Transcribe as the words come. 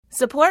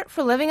Support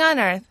for Living on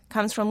Earth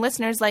comes from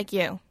listeners like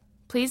you.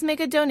 Please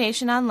make a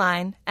donation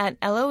online at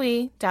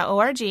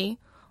loe.org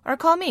or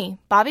call me,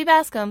 Bobby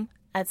Bascom,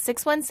 at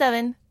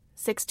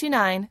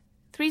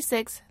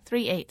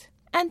 617-629-3638.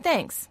 And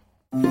thanks.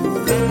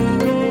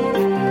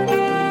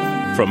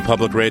 From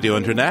Public Radio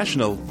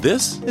International,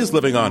 this is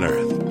Living on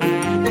Earth.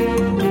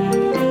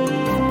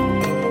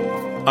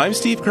 I'm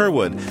Steve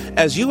Curwood.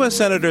 As U.S.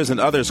 senators and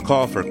others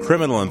call for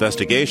criminal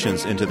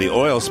investigations into the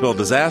oil spill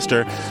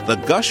disaster, the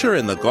gusher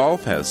in the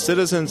Gulf has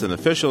citizens and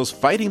officials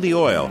fighting the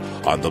oil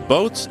on the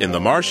boats, in the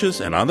marshes,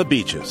 and on the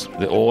beaches.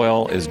 The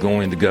oil is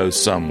going to go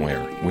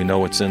somewhere. We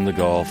know it's in the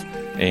Gulf,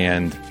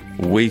 and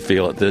we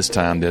feel at this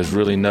time there's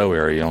really no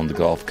area on the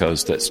Gulf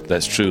Coast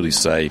that's truly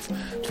safe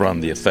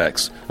from the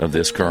effects of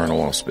this current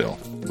oil spill.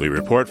 We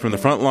report from the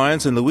front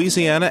lines in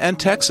Louisiana and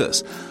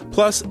Texas.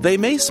 Plus, they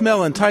may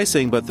smell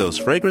enticing, but those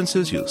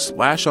fragrances you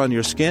splash on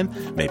your skin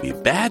may be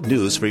bad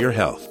news for your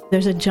health.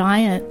 There's a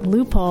giant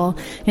loophole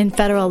in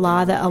federal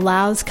law that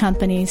allows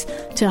companies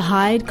to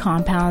hide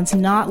compounds,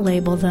 not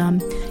label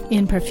them,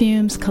 in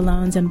perfumes,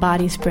 colognes, and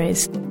body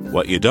sprays.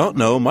 What you don't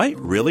know might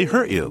really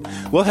hurt you.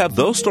 We'll have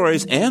those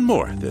stories and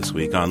more this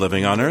week on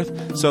Living on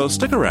Earth, so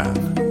stick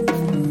around.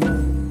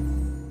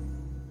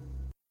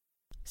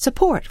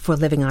 Support for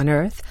Living on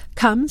Earth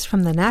comes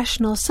from the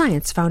National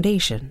Science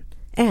Foundation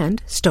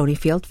and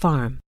Stonyfield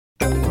Farm.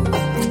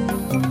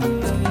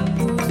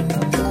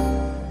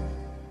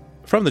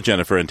 From the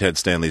Jennifer and Ted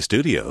Stanley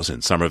Studios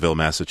in Somerville,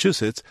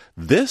 Massachusetts,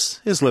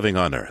 this is Living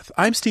on Earth.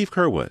 I'm Steve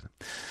Curwood.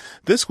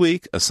 This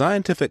week, a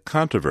scientific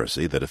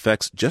controversy that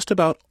affects just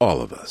about all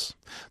of us.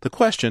 The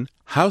question,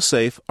 how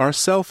safe are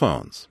cell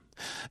phones?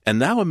 And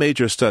now a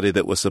major study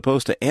that was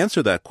supposed to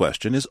answer that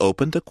question is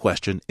open to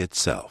question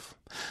itself.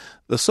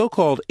 The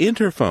so-called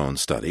Interphone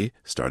study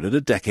started a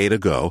decade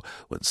ago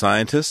when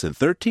scientists in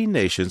 13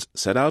 nations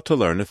set out to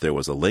learn if there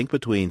was a link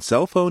between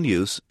cell phone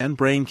use and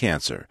brain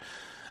cancer.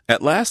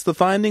 At last, the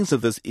findings of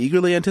this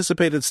eagerly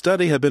anticipated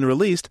study have been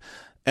released,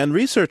 and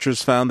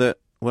researchers found that,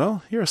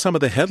 well, here are some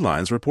of the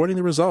headlines reporting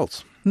the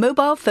results.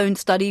 Mobile phone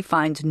study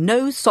finds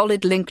no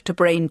solid link to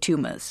brain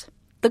tumours.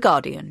 The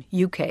Guardian,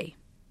 UK.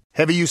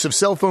 Heavy use of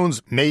cell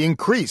phones may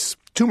increase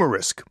tumor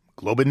risk.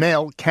 Globe and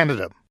Mail,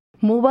 Canada.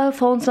 Mobile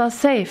phones are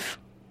safe.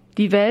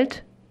 Die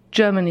Welt,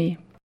 Germany.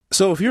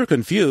 So if you're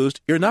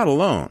confused, you're not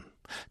alone.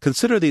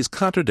 Consider these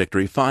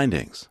contradictory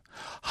findings.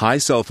 High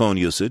cell phone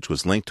usage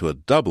was linked to a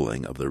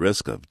doubling of the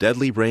risk of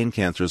deadly brain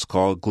cancers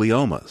called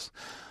gliomas.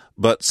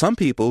 But some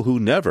people who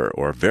never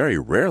or very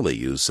rarely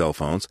use cell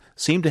phones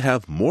seem to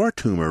have more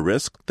tumor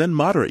risk than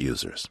moderate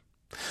users.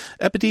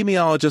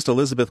 Epidemiologist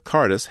Elizabeth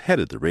Cardis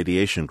headed the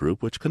radiation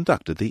group which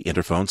conducted the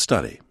Interphone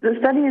study. The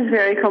study is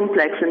very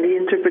complex and the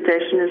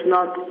interpretation is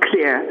not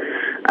clear.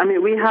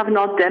 We have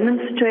not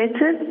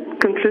demonstrated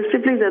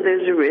conclusively that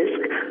there's a risk,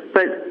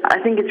 but I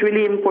think it's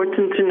really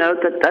important to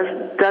note that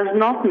does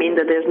not mean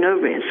that there's no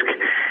risk.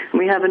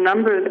 We have a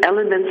number of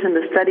elements in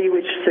the study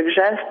which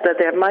suggest that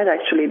there might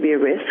actually be a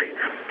risk.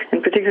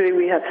 And particularly,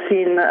 we have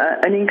seen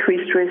an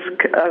increased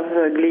risk of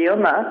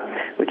glioma,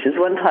 which is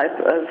one type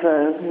of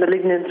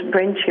malignant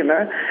brain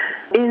tumor,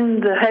 in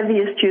the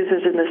heaviest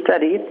users in the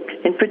study,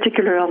 in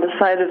particular on the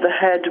side of the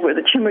head where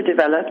the tumor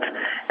developed,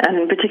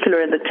 and in particular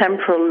in the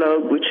temporal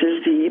lobe, which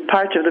is the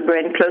part of the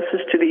brain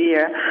closest to the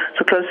ear,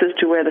 so closest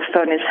to where the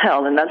phone is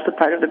held, and that's the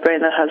part of the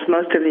brain that has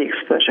most of the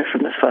exposure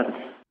from the phone.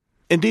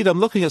 Indeed, I'm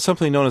looking at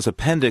something known as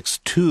Appendix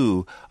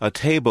 2, a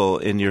table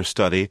in your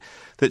study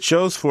that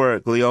shows for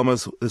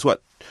gliomas is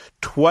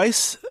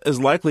twice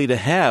as likely to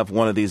have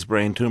one of these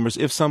brain tumors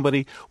if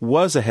somebody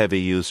was a heavy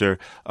user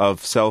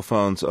of cell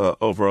phones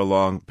over a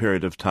long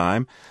period of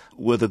time,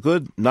 with a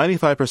good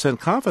 95%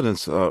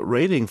 confidence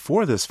rating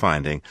for this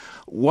finding.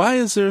 Why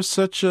is there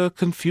such a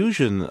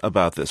confusion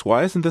about this?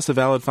 Why isn't this a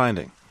valid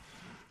finding?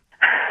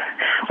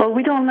 Well,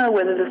 we don't know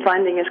whether the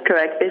finding is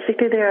correct.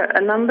 Basically, there are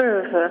a number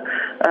of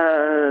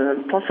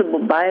possible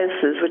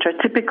biases which are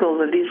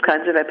typical of these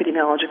kinds of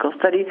epidemiological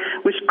studies,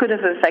 which could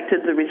have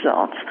affected the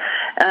results.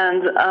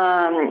 And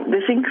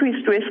this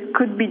increased risk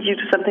could be due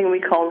to something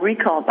we call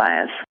recall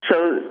bias.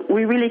 So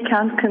we really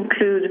can't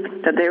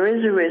conclude that there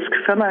is a risk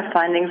from our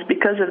findings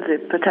because of the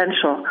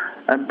potential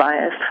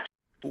bias.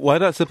 Why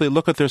not simply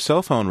look at their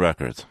cell phone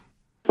records?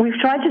 We've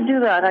tried to do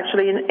that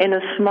actually in a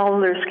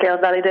smaller scale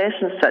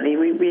validation study.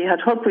 We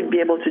had hoped we'd be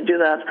able to do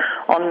that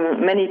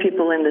on many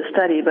people in the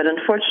study, but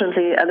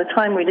unfortunately at the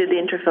time we did the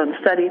Interphone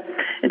study,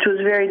 it was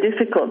very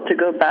difficult to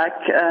go back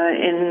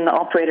in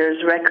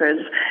operators'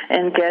 records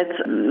and get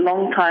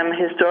long-time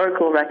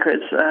historical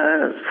records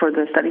for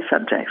the study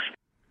subjects.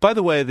 By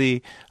the way,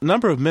 the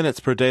number of minutes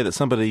per day that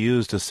somebody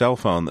used a cell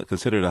phone that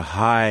considered a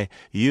high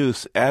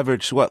use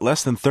averaged,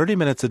 less than 30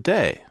 minutes a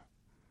day?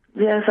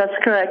 Yes, that's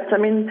correct.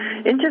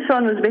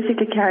 Interphone was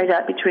basically carried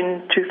out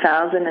between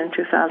 2000 and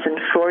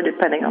 2004,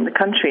 depending on the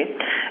country.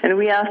 And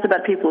we asked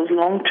about people's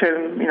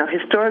long-term,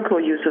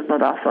 historical use of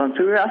mobile phones.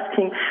 We were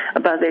asking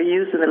about their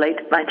use in the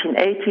late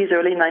 1980s,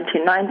 early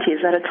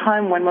 1990s, at a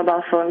time when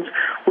mobile phones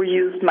were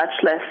used much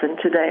less than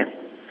today.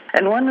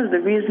 And one of the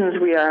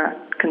reasons we are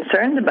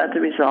concerned about the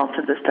results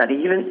of the study,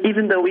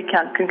 even though we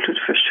can't conclude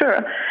for sure,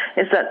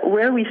 is that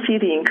where we see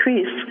the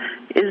increase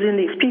is in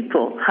these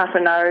people. Half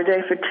an hour a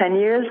day for 10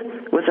 years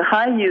was a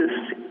high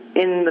use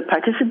in the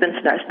participants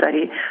in our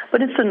study,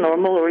 but it's a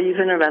normal or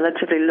even a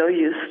relatively low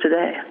use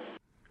today.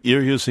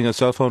 You're using a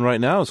cell phone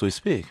right now as we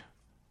speak.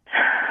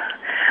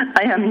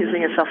 I am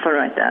using a cell phone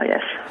right now,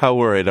 yes. How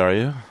worried are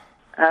you?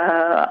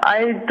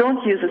 I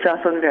don't use a cell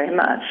phone very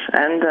much,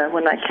 and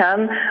when I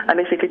can, I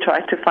basically try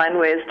to find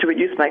ways to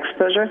reduce my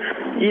exposure,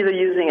 either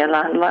using a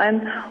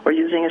landline or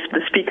using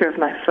the speaker of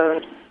my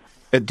phone.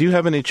 Do you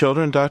have any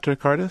children, Dr.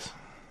 Cardis?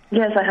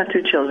 Yes, I have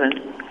 2 children.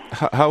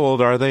 How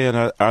old are they,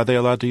 and are they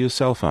allowed to use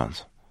cell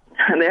phones?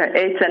 They're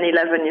 8 and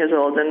 11 years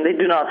old, and they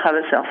do not have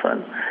a cell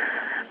phone.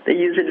 They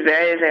use it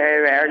very,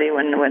 very rarely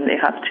when they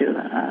have to,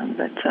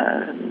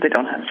 but they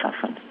don't have a cell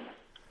phone.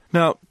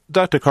 Now,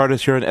 Dr.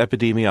 Cardis, you're an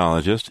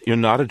epidemiologist. You're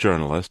not a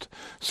journalist.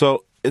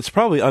 So it's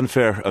probably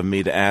unfair of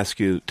me to ask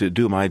you to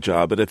do my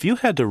job, but if you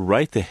had to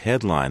write the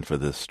headline for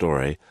this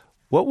story,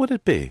 what would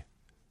it be?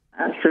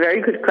 That's a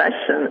very good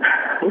question.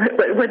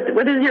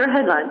 What is your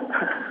headline?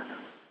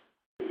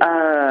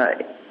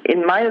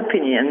 In my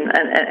opinion,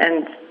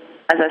 and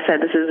as I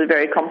said, this is a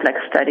very complex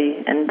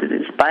study, and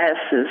its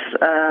biases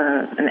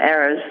and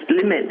errors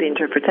limit the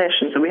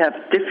interpretation. So we have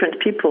different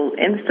people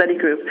in the study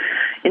group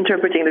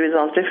interpreting the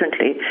results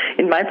differently.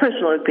 In my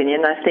personal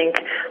opinion, I think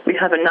we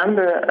have a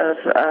number of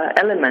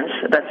elements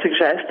that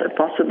suggest a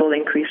possible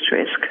increased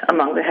risk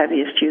among the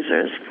heaviest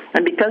users.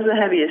 And because the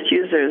heaviest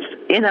users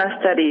in our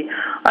study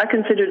are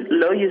considered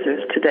low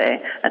users today,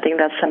 I think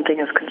that's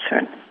something of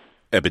concern.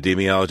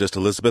 Epidemiologist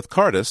Elizabeth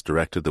Cardis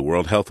directed the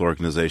World Health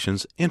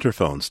Organization's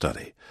Interphone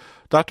study.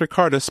 Dr.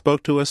 Cardis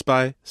spoke to us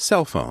by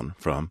cell phone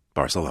from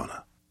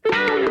Barcelona.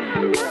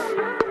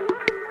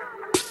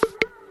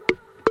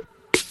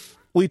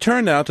 We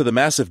turn now to the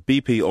massive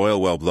BP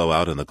oil well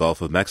blowout in the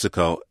Gulf of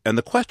Mexico and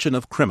the question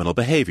of criminal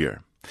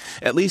behavior.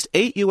 At least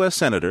 8 U.S.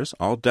 senators,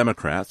 all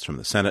Democrats from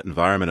the Senate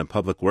Environment and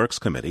Public Works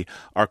Committee,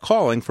 are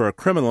calling for a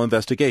criminal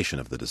investigation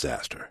of the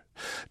disaster.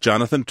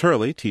 Jonathan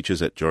Turley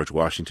teaches at George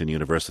Washington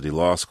University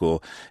Law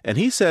School, and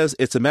he says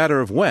it's a matter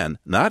of when,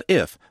 not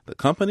if, the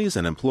companies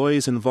and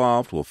employees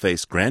involved will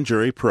face grand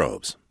jury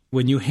probes.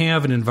 When you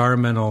have an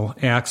environmental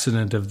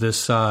accident of this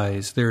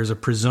size, there is a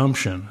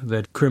presumption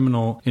that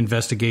criminal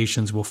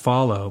investigations will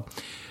follow.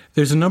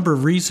 There's a number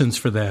of reasons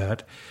for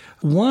that.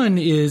 One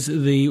is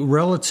the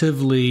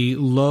relatively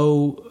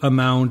low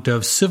amount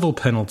of civil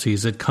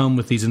penalties that come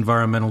with these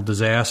environmental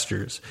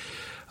disasters.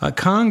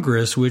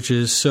 Congress, which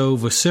is so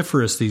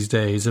vociferous these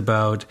days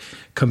about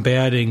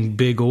combating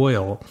big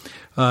oil,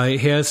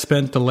 has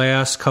spent the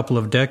last couple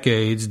of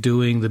decades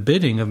doing the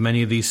bidding of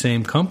many of these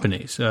same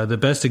companies. The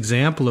best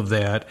example of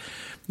that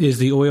is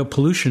the Oil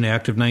Pollution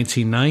Act of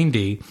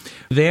 1990.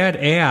 That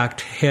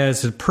act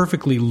has a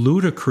perfectly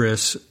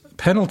ludicrous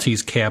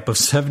penalties cap of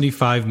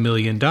 $75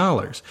 million.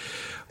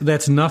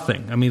 That's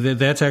nothing. I mean,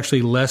 that's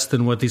actually less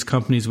than what these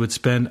companies would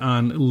spend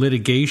on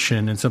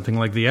litigation in something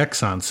like the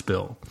Exxon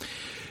spill.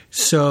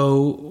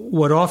 So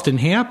what often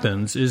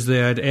happens is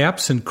that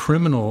absent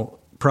criminal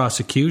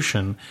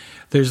prosecution,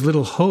 there's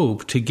little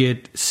hope to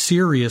get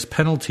serious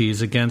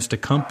penalties against a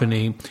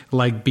company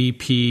like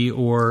BP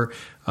or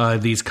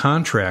these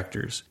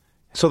contractors.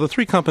 So the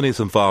 3 companies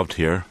involved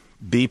here,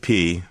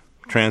 BP,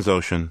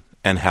 Transocean,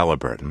 and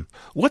Halliburton,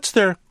 what's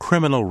their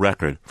criminal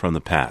record from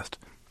the past?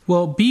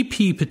 Well,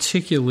 BP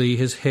particularly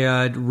has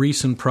had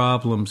recent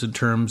problems in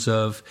terms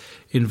of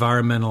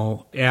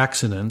environmental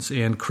accidents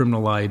and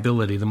criminal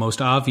liability. The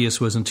most obvious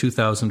was in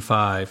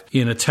 2005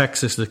 in a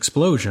Texas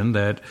explosion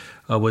that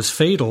was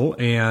fatal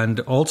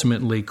and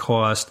ultimately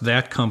cost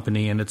that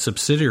company and its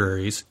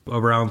subsidiaries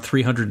around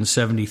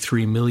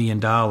 $373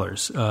 million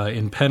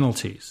in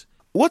penalties.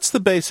 What's the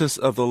basis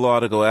of the law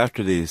to go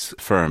after these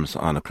firms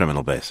on a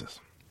criminal basis?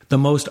 The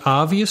most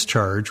obvious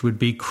charge would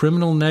be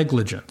criminal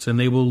negligence, and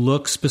they will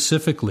look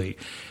specifically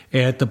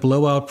at the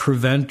blowout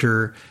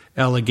preventer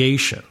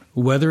allegation,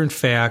 whether in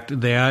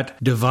fact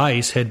that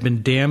device had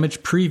been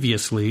damaged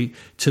previously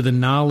to the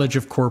knowledge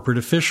of corporate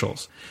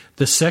officials.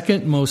 The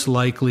second most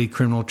likely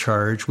criminal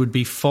charge would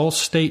be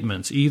false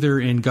statements, either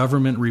in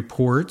government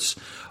reports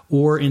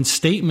or in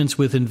statements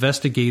with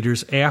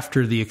investigators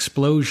after the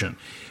explosion.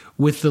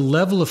 With the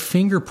level of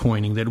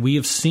finger-pointing that we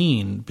have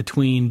seen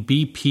between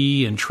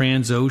BP and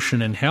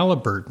Transocean and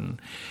Halliburton,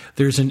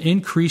 there's an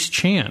increased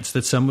chance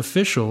that some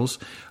officials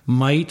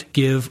might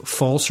give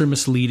false or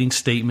misleading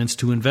statements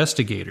to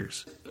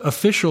investigators.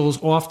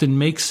 Officials often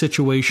make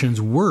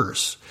situations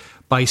worse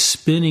by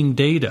spinning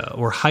data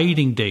or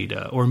hiding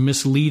data or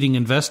misleading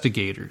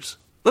investigators.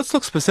 Let's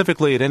look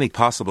specifically at any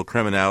possible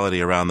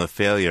criminality around the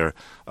failure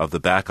of the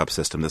backup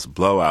system, this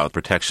blowout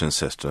protection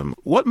system.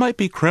 What might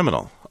be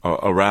criminal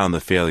around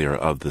the failure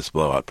of this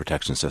blowout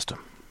protection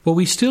system? Well,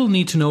 we still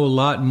need to know a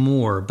lot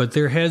more, but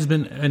there has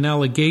been an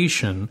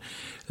allegation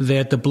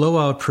that the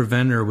blowout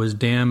preventer was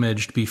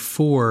damaged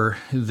before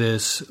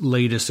this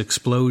latest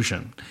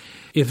explosion.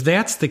 If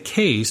that's the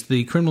case,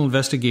 the criminal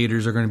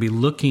investigators are going to be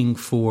looking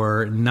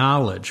for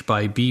knowledge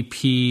by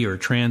BP or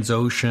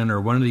Transocean or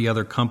one of the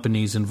other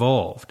companies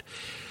involved.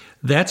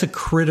 That's a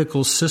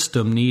critical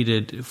system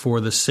needed for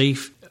the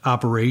safe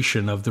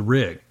operation of the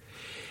rig.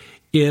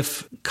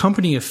 If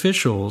company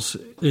officials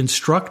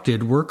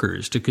instructed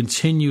workers to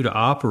continue to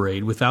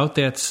operate without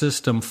that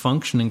system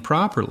functioning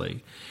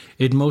properly,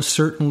 it most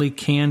certainly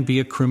can be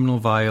a criminal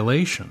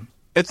violation.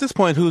 At this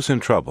point, who's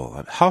in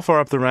trouble? How far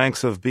up the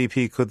ranks of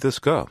BP could this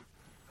go?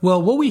 Well,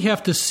 what we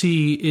have to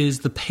see is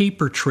the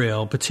paper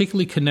trail,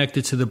 particularly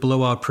connected to the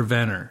blowout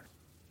preventer.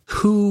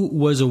 Who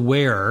was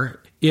aware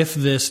if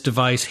this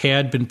device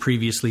had been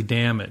previously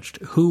damaged?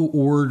 Who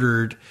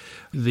ordered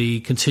the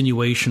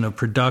continuation of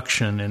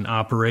production and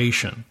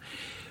operation?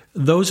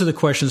 Those are the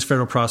questions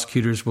federal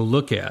prosecutors will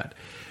look at.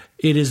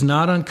 It is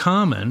not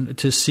uncommon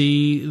to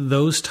see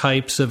those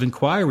types of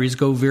inquiries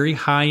go very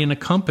high in a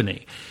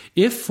company.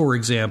 If, for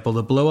example,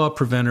 the blowout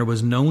preventer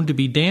was known to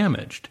be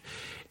damaged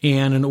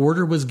and an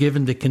order was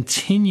given to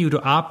continue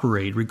to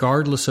operate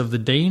regardless of the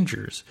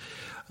dangers,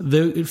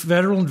 the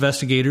federal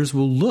investigators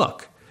will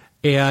look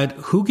at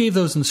who gave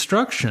those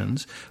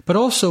instructions, but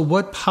also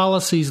what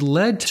policies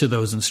led to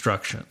those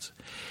instructions.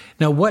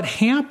 Now, what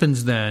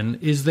happens then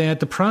is that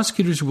the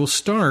prosecutors will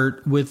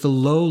start with the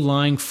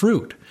low-lying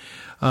fruit.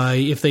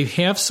 If they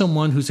have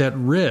someone who's at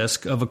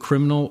risk of a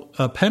criminal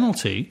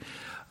penalty,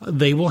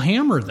 they will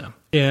hammer them,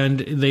 and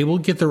they will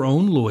get their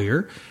own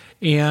lawyer,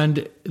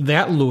 and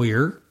that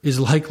lawyer is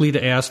likely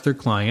to ask their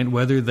client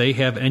whether they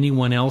have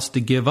anyone else to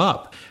give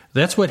up.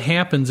 That's what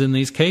happens in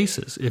these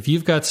cases. If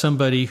you've got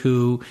somebody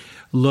who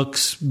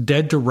looks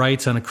dead to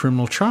rights on a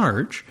criminal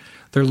charge,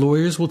 their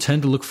lawyers will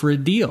tend to look for a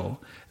deal.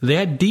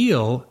 That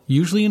deal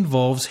usually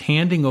involves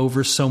handing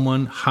over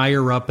someone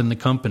higher up in the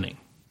company.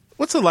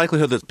 What's the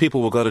likelihood that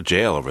people will go to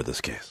jail over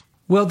this case?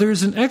 Well,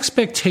 there's an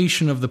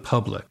expectation of the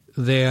public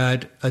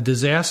that a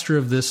disaster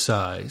of this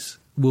size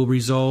will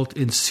result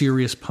in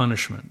serious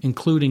punishment,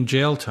 including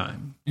jail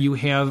time. You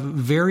have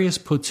various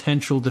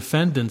potential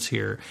defendants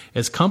here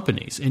as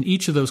companies, and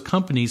each of those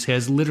companies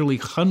has literally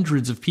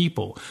hundreds of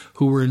people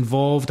who were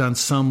involved on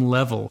some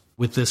level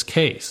with this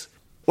case.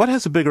 What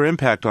has a bigger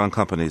impact on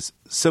companies,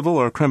 civil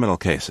or criminal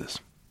cases?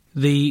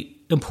 The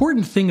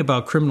important thing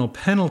about criminal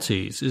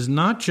penalties is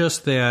not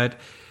just that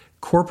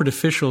corporate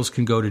officials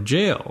can go to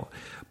jail,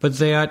 but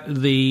that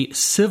the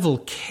civil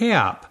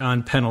cap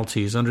on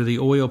penalties under the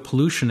Oil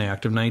Pollution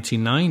Act of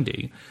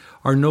 1990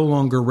 are no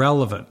longer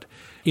relevant.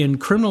 In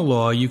criminal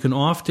law, you can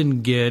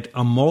often get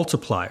a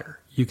multiplier.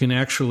 You can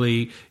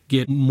actually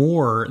get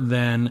more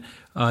than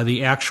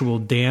the actual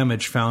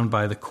damage found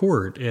by the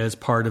court as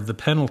part of the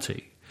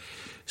penalty.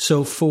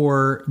 So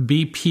for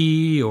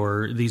BP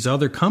or these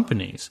other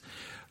companies,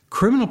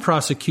 criminal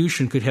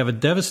prosecution could have a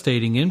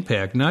devastating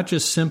impact, not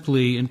just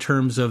simply in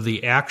terms of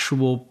the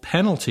actual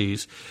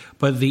penalties,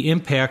 but the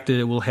impact that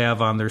it will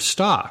have on their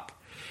stock.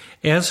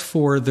 As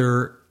for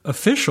their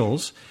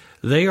officials,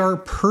 they are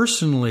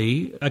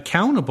personally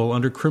accountable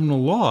under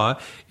criminal law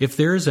if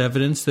there is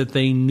evidence that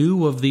they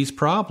knew of these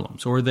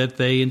problems or that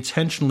they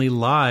intentionally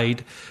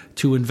lied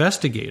to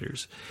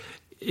investigators.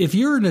 If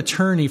you're an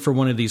attorney for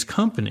one of these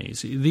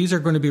companies, these are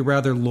going to be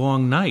rather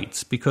long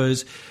nights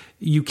because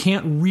you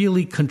can't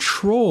really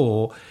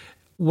control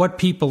what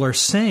people are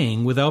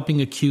saying without being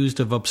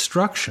accused of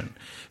obstruction.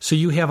 So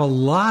you have a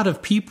lot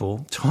of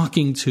people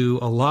talking to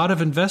a lot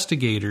of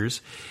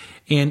investigators,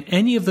 and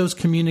any of those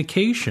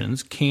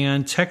communications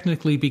can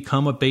technically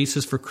become a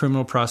basis for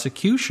criminal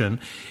prosecution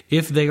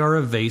if they are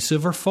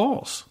evasive or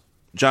false.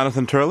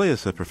 Jonathan Turley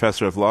is a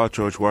professor of law at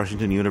George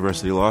Washington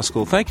University Law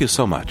School. Thank you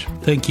so much.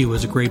 Thank you. It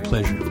was a great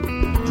pleasure.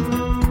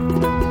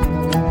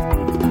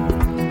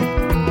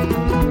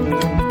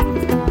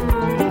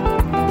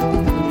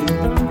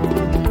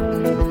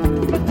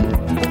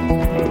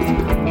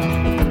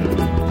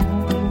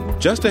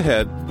 Just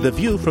ahead, the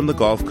view from the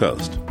Gulf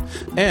Coast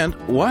and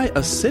why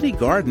a city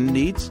garden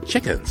needs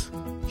chickens.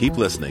 Keep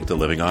listening to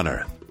Living on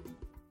Earth.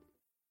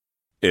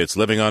 It's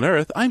Living on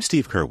Earth. I'm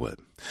Steve Curwood.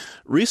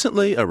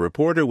 Recently, a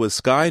reporter with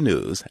Sky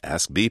News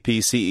asked BP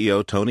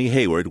CEO Tony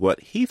Hayward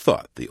what he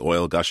thought the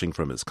oil gushing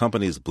from his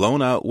company's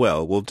blown-out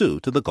well will do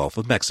to the Gulf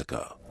of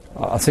Mexico.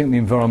 I think the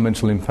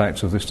environmental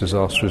impact of this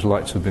disaster is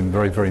likely to have been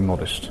very, very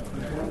modest.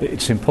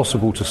 It's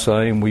impossible to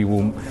say, and we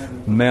will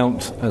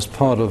mount, as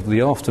part of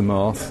the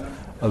aftermath,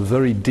 a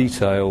very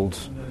detailed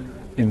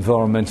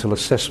environmental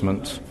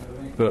assessment,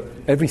 but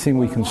everything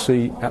we can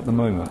see at the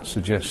moment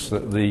suggests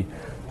that the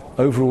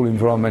overall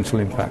environmental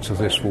impact of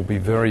this will be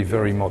very,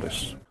 very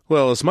modest.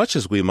 Well, as much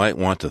as we might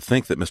want to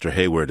think that Mr.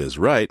 Hayward is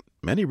right,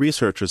 many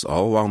researchers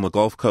all along the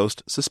Gulf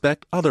Coast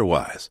suspect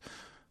otherwise.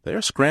 They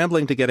are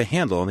scrambling to get a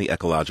handle on the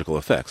ecological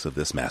effects of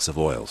this massive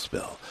oil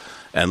spill.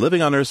 And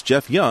Living on Earth's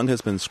Jeff Young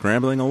has been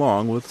scrambling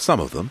along with some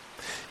of them.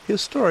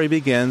 His story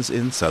begins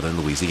in southern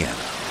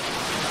Louisiana.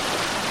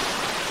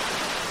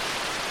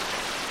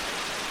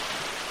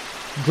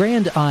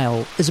 Grand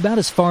Isle is about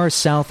as far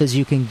south as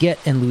you can get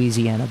in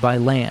Louisiana by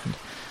land,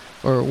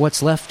 or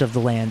what's left of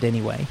the land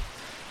anyway.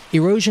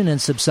 Erosion and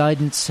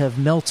subsidence have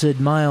melted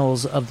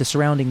miles of the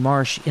surrounding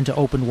marsh into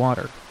open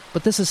water,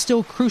 but this is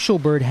still crucial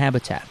bird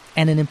habitat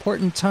and an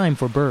important time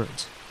for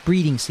birds,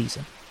 breeding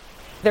season.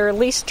 There are at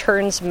least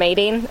terns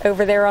mating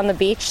over there on the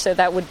beach, so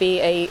that would be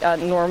a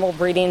normal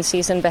breeding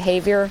season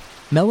behavior.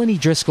 Melanie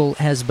Driscoll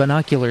has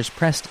binoculars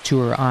pressed to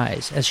her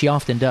eyes, as she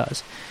often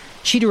does.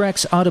 She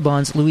directs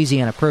Audubon's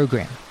Louisiana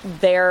program.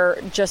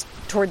 They're just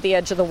toward the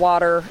edge of the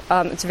water.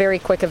 It's a very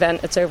quick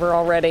event. It's over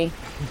already.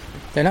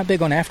 They're not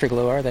big on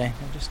afterglow, are they?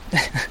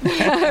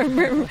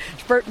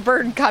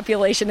 Bird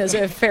copulation is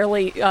a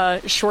fairly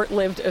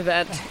short-lived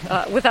event,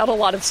 without a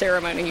lot of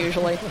ceremony,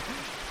 usually.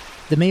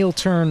 The male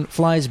tern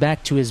flies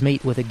back to his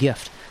mate with a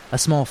gift, a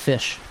small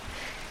fish.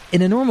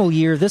 In a normal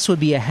year, this would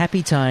be a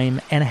happy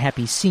time and a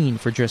happy scene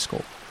for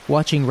Driscoll,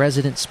 watching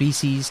resident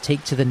species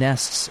take to the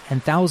nests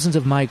and thousands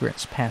of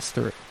migrants pass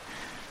through.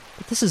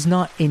 But this is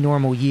not a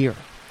normal year.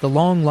 The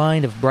long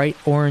line of bright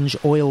orange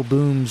oil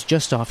booms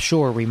just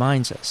offshore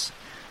reminds us.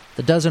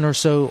 The dozen or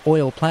so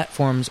oil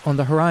platforms on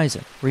the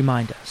horizon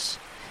remind us.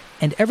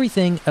 And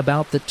everything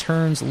about the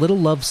tern's little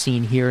love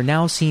scene here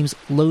now seems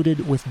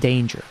loaded with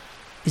danger.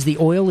 Is the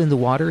oil in the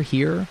water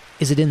here?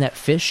 Is it in that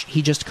fish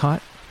he just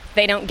caught?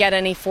 They don't get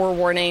any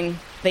forewarning.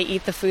 They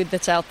eat the food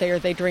that's out there.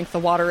 They drink the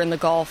water in the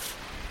Gulf.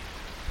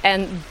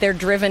 And they're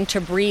driven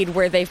to breed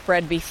where they've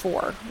bred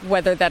before.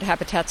 Whether that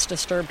habitat's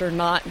disturbed or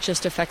not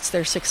just affects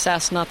their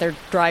success, not their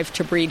drive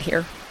to breed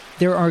here.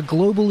 There are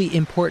globally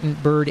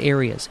important bird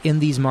areas in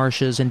these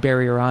marshes and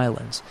barrier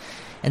islands,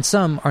 and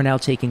some are now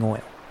taking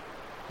oil.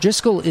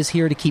 Driscoll is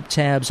here to keep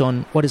tabs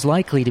on what is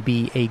likely to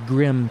be a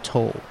grim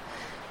toll.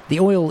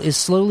 The oil is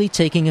slowly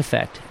taking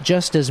effect,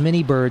 just as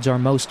many birds are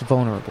most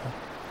vulnerable.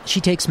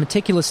 She takes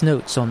meticulous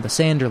notes on the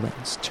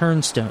sanderlings,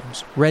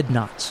 turnstones, red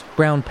knots,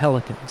 brown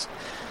pelicans.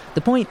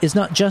 The point is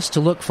not just to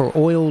look for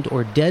oiled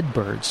or dead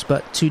birds,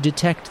 but to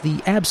detect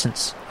the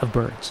absence of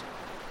birds.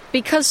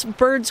 Because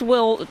birds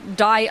will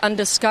die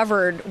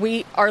undiscovered,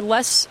 we are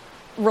less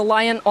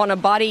reliant on a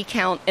body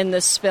count in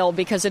this spill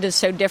because it is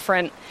so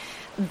different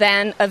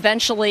than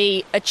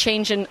eventually a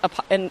change in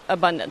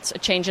abundance, a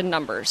change in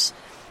numbers.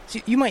 So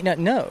you might not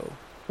know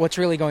what's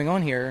really going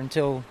on here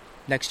until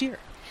next year.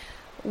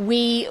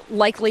 We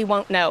likely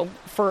won't know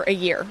for a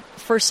year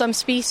for some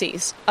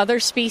species. Other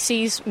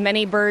species,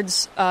 many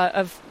birds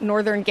of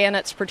northern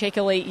gannets,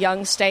 particularly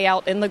young, stay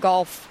out in the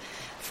Gulf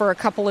for a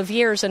couple of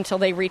years until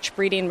they reach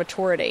breeding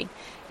maturity.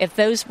 If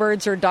those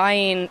birds are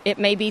dying, it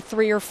may be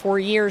 3 or 4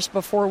 years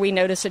before we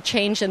notice a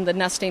change in the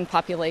nesting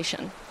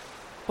population.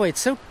 Boy, it's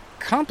so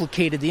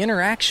complicated, the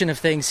interaction of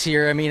things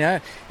here. I mean,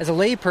 as a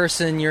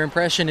layperson, your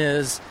impression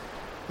is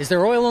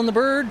there oil on the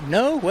bird?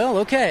 No? Well,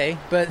 okay,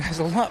 but there's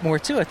a lot more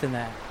to it than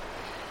that.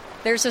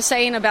 There's a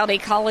saying about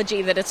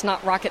ecology that it's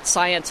not rocket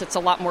science, it's a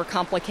lot more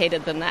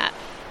complicated than that.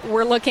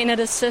 We're looking at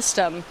a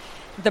system.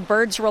 The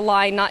birds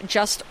rely not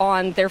just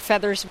on their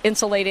feathers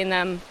insulating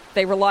them,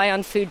 they rely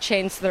on food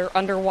chains that are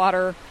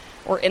underwater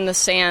or in the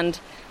sand.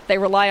 They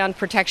rely on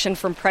protection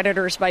from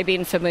predators by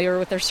being familiar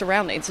with their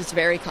surroundings. It's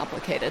very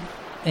complicated.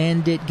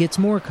 And it gets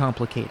more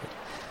complicated.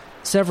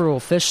 Several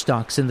fish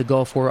stocks in the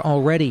Gulf were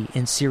already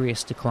in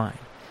serious decline.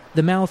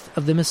 The mouth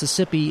of the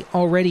Mississippi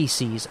already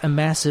sees a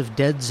massive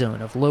dead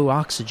zone of low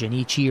oxygen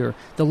each year.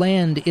 The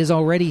land is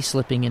already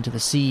slipping into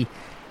the sea,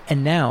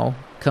 and now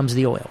comes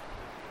the oil.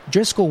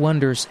 Driscoll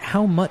wonders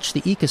how much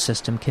the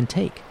ecosystem can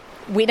take.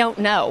 We don't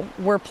know.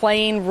 We're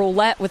playing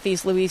roulette with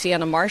these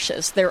Louisiana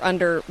marshes. They're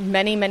under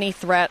many, many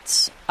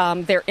threats.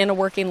 They're in a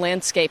working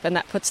landscape, and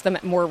that puts them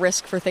at more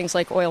risk for things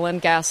like oil and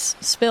gas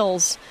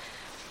spills.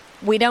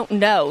 We don't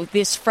know.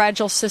 This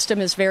fragile system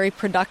is very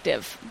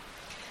productive.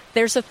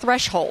 There's a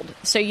threshold,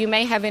 so you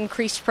may have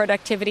increased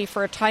productivity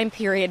for a time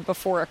period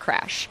before a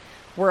crash.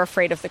 We're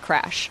afraid of the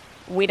crash.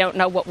 We don't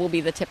know what will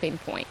be the tipping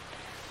point.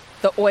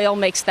 The oil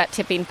makes that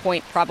tipping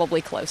point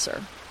probably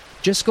closer.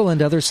 Driscoll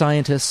and other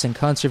scientists and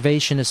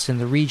conservationists in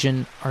the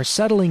region are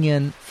settling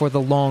in for the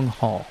long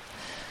haul.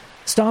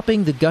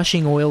 Stopping the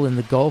gushing oil in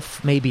the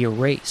Gulf may be a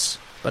race,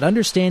 but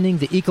understanding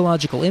the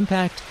ecological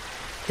impact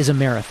is a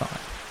marathon.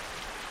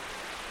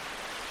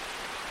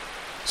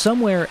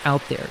 Somewhere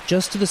out there,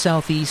 just to the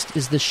southeast,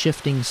 is the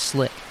shifting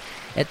Slick,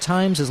 at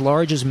times as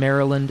large as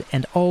Maryland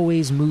and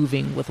always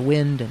moving with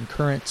wind and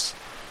currents.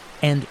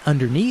 And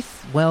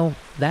underneath, well,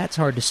 that's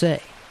hard to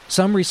say.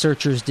 Some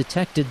researchers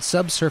detected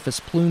subsurface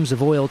plumes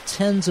of oil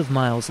tens of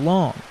miles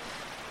long,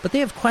 but they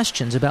have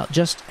questions about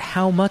just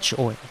how much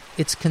oil,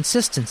 its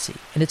consistency,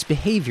 and its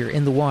behavior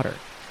in the water.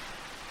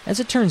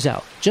 As it turns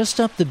out, just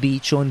up the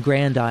beach on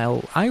Grand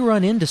Isle, I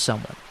run into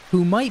someone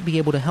who might be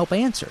able to help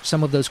answer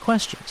some of those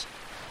questions.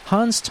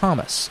 Hans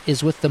Thomas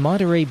is with the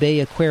Monterey Bay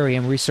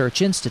Aquarium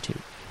Research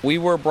Institute. We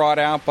were brought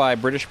out by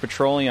British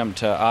Petroleum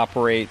to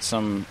operate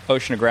some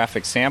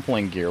oceanographic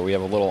sampling gear. We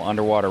have a little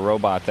underwater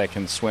robot that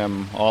can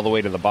swim all the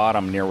way to the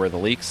bottom near where the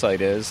leak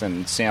site is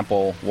and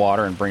sample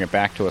water and bring it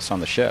back to us on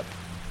the ship.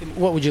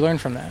 What would you learn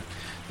from that?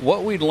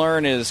 What we'd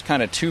learn is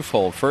kind of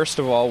twofold. First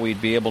of all,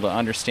 we'd be able to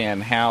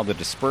understand how the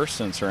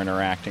dispersants are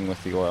interacting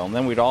with the oil, and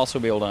then we'd also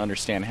be able to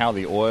understand how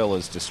the oil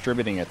is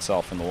distributing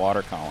itself in the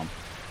water column.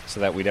 so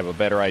that we'd have a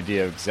better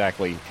idea of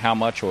exactly how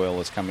much oil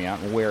is coming out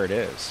and where it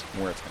is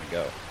and where it's going to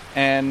go.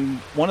 And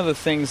one of the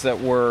things that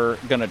we're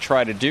going to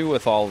try to do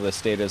with all of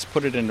this data is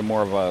put it into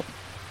more of a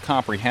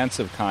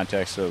comprehensive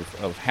context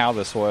of how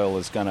this oil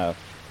is going to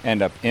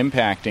end up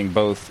impacting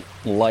both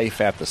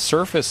life at the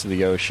surface of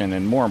the ocean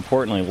and, more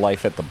importantly,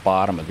 life at the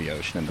bottom of the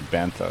ocean in the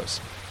benthos.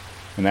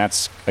 And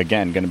that's,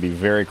 again, going to be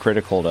very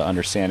critical to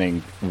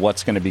understanding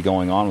what's going to be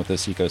going on with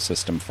this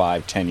ecosystem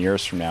 5-10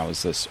 years from now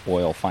as this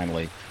oil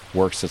finally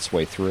works its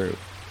way through.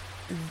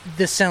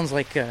 This sounds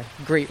like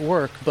great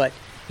work, but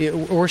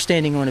we're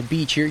standing on a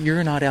beach.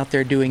 You're not out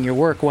there doing your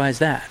work. Why is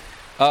that?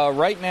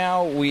 Right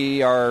now,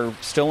 we are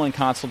still in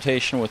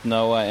consultation with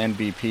NOAA and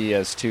BP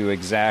as to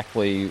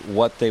exactly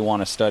what they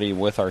want to study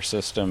with our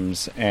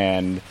systems.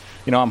 And,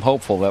 I'm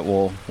hopeful that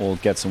we'll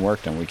get some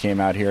work done. We came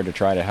out here to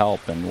try to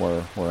help, and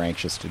we're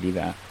anxious to do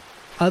that.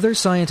 Other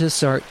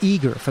scientists are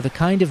eager for the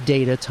kind of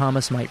data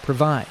Thomas might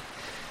provide.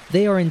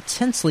 They are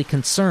intensely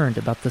concerned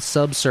about the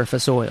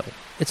subsurface oil.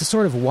 It's a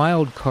sort of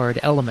wild card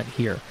element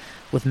here,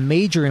 with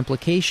major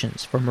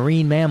implications for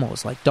marine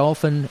mammals like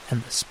dolphin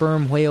and the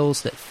sperm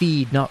whales that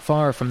feed not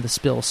far from the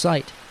spill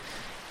site,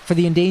 for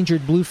the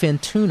endangered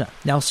bluefin tuna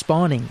now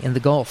spawning in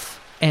the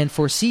Gulf, and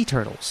for sea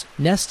turtles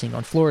nesting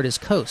on Florida's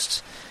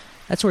coasts.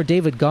 That's where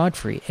David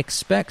Godfrey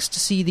expects to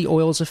see the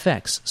oil's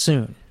effects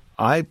soon.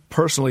 I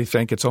personally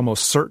think it's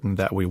almost certain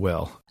that we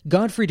will.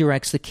 Godfrey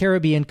directs the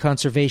Caribbean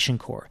Conservation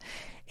Corps.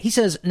 He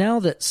says now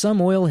that some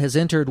oil has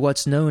entered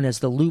what's known as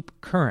the Loop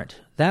Current,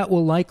 that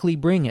will likely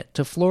bring it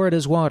to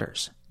Florida's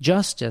waters,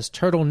 just as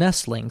turtle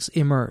nestlings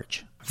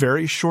emerge.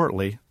 Very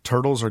shortly,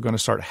 turtles are going to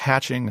start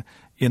hatching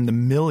in the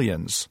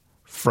millions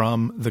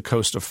from the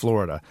coast of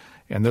Florida.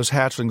 And those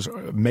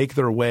hatchlings make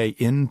their way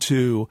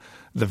into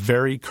the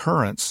very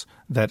currents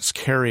that's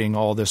carrying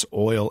all this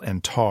oil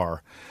and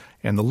tar.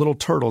 And the little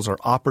turtles are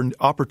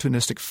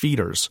opportunistic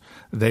feeders.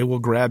 They will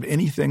grab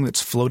anything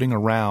that's floating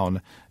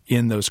around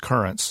in those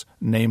currents,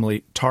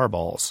 namely tar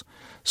balls.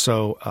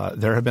 So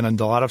there have been a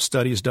lot of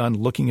studies done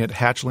looking at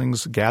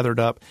hatchlings gathered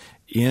up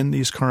in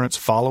these currents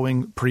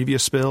following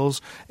previous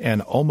spills,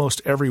 and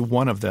almost every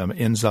one of them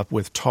ends up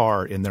with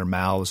tar in their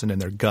mouths and in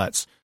their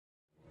guts.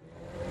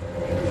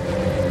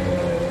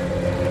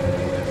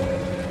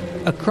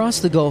 Across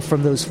the Gulf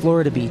from those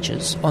Florida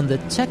beaches, on the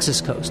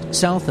Texas coast,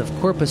 south of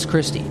Corpus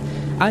Christi,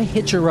 I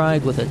hitch a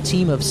ride with a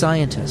team of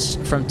scientists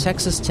from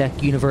Texas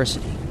Tech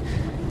University.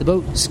 The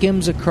boat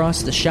skims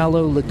across the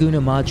shallow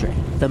Laguna Madre,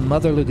 the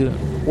mother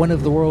lagoon, one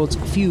of the world's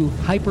few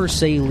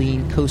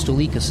hypersaline coastal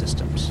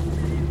ecosystems.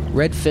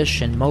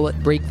 Redfish and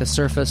mullet break the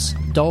surface,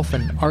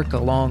 dolphin arc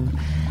along.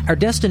 Our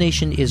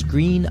destination is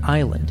Green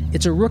Island.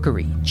 It's a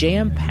rookery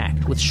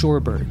jam-packed with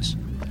shorebirds.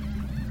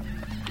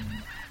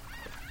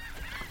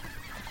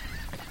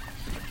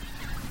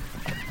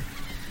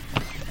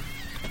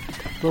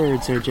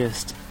 Birds are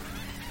just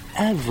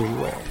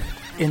everywhere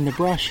in the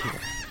brush here.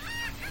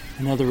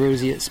 Another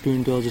roseate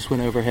spoonbill just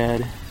went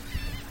overhead.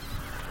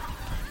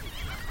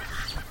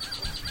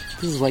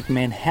 This is like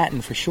Manhattan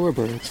for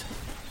shorebirds.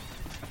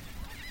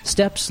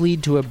 Steps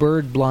lead to a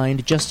bird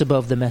blind just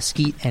above the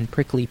mesquite and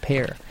prickly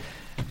pear.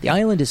 The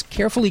island is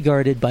carefully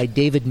guarded by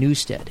David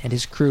Newstead and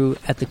his crew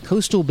at the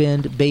Coastal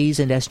Bend Bays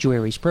and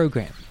Estuaries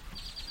program.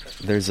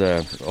 There's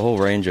a whole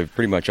range of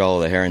pretty much all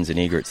of the herons and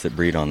egrets that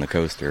breed on the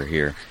coast are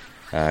here.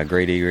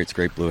 Great egrets,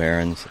 great blue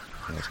herons.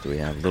 What else do we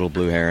have? Little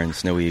blue herons,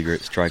 snowy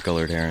egrets,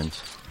 tricolored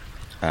herons.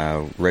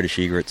 Reddish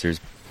egrets, there's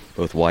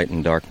both white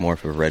and dark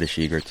morph of reddish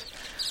egrets.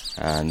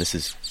 And this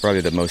is probably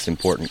the most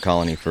important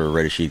colony for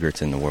reddish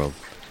egrets in the world.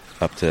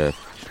 Up to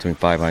between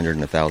 500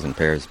 and 1,000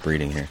 pairs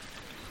breeding here.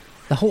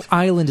 The whole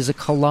island is a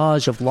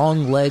collage of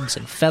long legs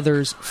and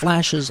feathers,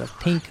 flashes of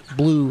pink,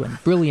 blue,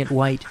 and brilliant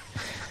white.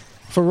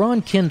 For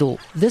Ron Kindle,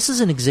 this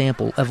is an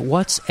example of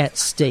what's at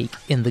stake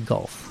in the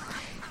Gulf.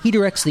 He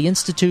directs the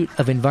Institute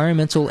of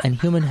Environmental and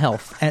Human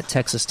Health at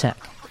Texas Tech.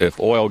 If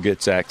oil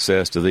gets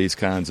access to these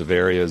kinds of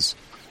areas,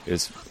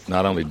 it's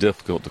not only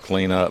difficult to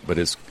clean up, but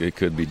it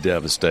could be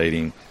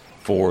devastating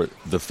for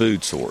the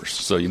food source.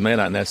 So you may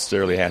not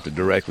necessarily have to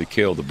directly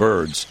kill the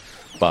birds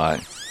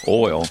by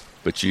oil,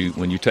 but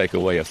when you take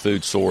away a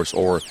food source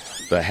or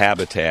the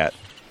habitat,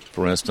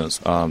 for instance,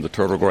 the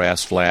turtle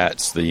grass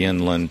flats, the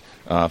inland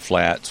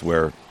flats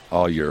where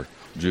all your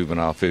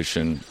juvenile fish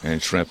and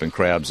shrimp and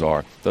crabs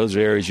are, those are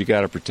areas you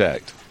got to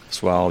protect.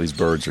 That's why all these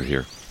birds are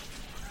here.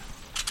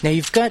 Now,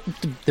 you've got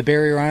the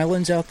barrier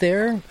islands out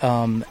there,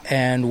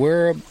 and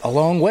we're a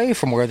long way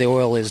from where the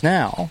oil is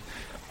now.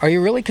 Are you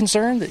really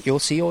concerned that you'll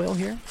see oil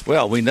here?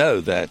 Well, we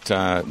know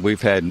that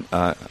we've had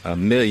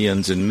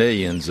millions and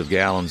millions of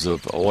gallons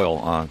of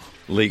oil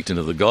leaked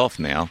into the Gulf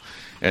now,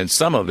 and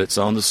some of it's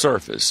on the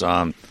surface.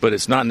 But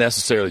it's not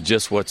necessarily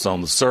just what's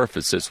on the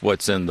surface. It's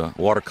what's in the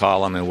water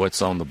column and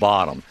what's on the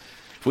bottom.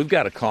 We've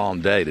got a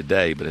calm day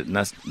today, but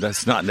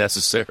that's not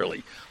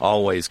necessarily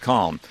always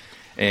calm.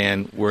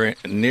 And we're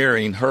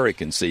nearing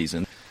hurricane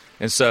season.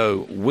 And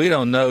so we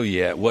don't know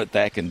yet what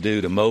that can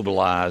do to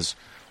mobilize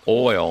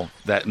oil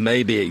that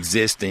may be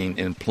existing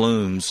in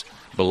plumes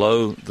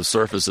below the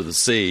surface of the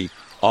sea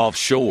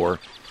offshore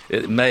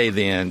it may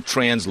then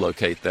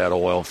translocate that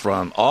oil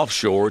from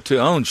offshore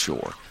to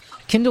onshore.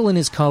 Kendall and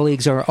his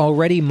colleagues are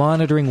already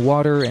monitoring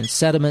water and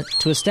sediment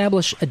to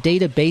establish a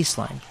data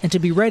baseline and to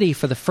be ready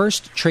for the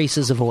first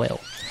traces of oil.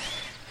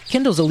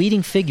 Kendall's a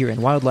leading figure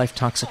in wildlife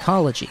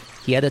toxicology.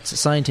 He edits a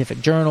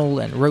scientific journal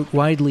and wrote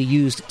widely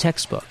used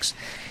textbooks.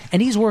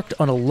 And he's worked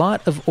on a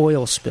lot of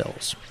oil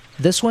spills.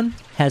 This one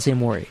has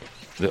him worried.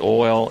 The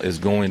oil is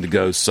going to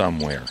go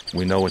somewhere.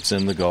 We know it's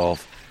in the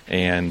Gulf,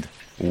 and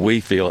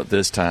we feel at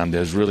this time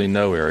there's really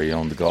no area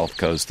on the Gulf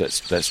Coast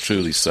that's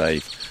truly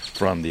safe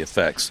from the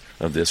effects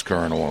of this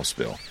current oil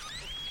spill.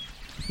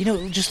 You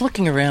know, just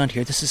looking around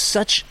here, this is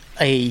such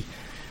a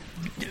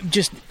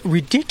just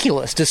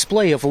ridiculous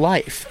display of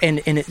life,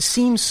 and it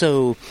seems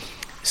so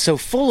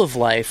full of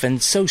life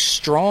and so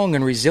strong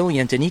and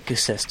resilient an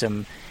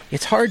ecosystem.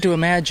 It's hard to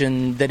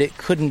imagine that it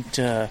couldn't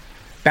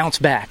bounce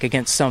back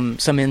against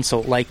some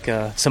insult like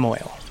some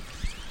oil.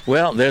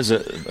 Well, there's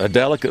a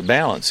delicate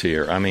balance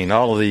here. I mean,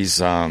 all of these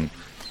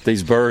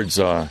birds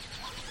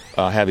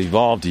have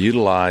evolved to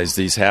utilize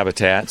these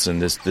habitats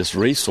and this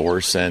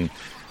resource. And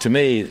to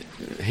me,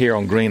 here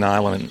on Green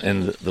Island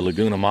and the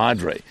Laguna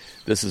Madre,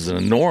 this is an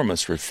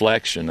enormous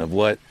reflection of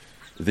what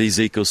these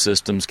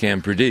ecosystems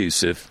can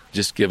produce if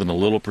just given a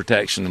little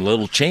protection and a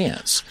little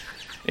chance.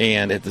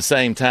 And at the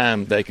same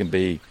time, they can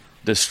be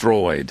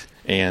destroyed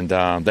and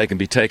they can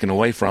be taken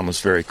away from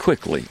us very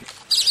quickly.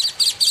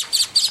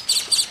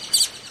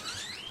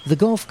 The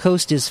Gulf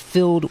Coast is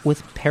filled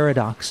with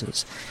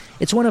paradoxes.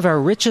 It's one of our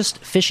richest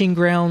fishing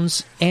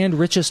grounds and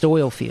richest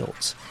oil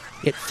fields.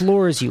 It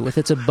floors you with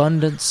its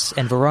abundance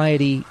and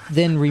variety,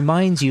 then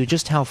reminds you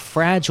just how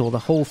fragile the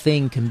whole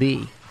thing can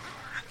be.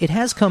 It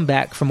has come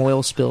back from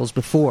oil spills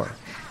before,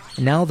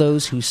 and now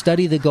those who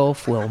study the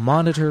Gulf will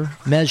monitor,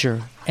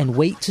 measure, and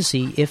wait to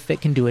see if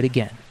it can do it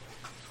again.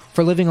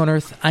 For Living on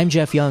Earth, I'm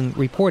Jeff Young,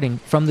 reporting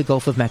from the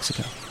Gulf of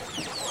Mexico.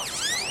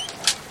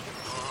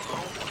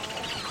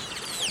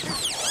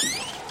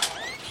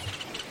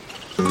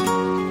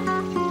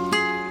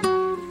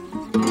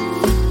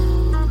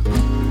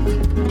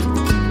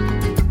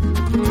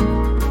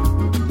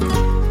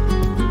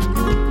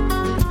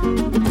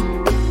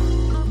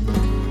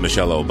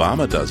 Michelle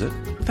Obama does it,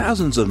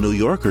 thousands of New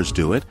Yorkers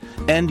do it,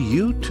 and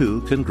you too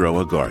can grow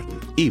a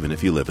garden, even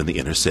if you live in the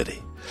inner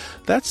city.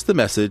 That's the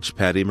message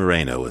Patty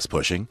Moreno is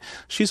pushing.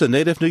 She's a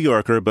native New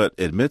Yorker, but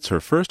admits her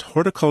first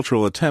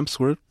horticultural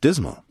attempts were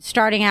dismal.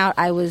 Starting out,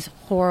 I was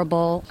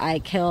horrible. I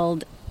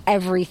killed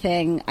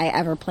everything I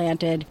ever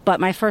planted,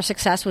 but my first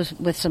success was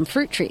with some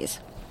fruit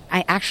trees.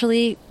 I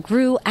actually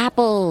grew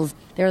apples.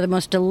 They're the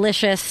most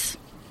delicious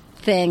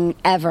thing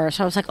ever.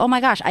 So I was like, oh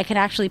my gosh, I could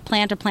actually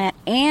plant a plant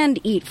and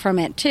eat from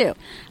it too.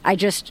 I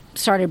just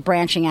started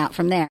branching out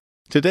from there.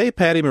 Today,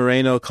 Patty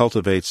Moreno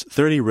cultivates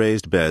 30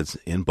 raised beds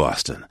in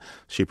Boston.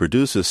 She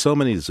produces so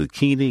many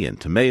zucchini and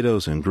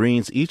tomatoes and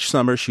greens each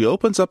summer she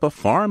opens up a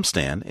farm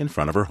stand in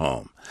front of her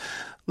home.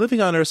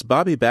 Living on Earth's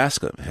Bobby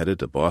Bascom headed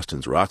to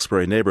Boston's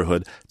Roxbury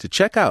neighborhood to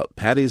check out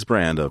Patty's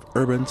brand of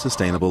urban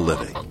sustainable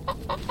living.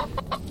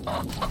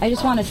 I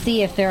just want to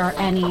see if there are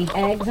any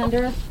eggs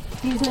under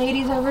these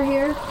ladies over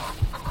here.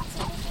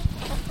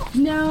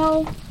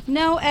 No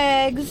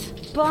eggs.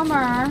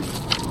 Bummer.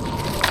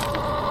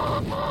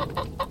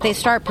 They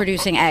start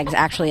producing eggs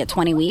actually at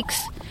 20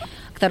 weeks.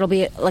 That'll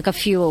be like a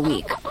few a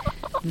week.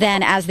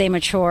 Then as they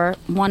mature,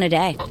 one a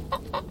day.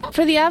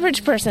 For the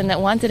average person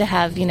that wanted to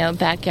have,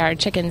 backyard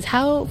chickens,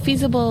 how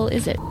feasible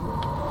is it?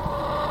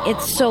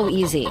 It's so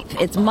easy.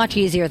 It's much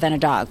easier than a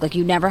dog. Like,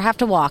 you never have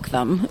to walk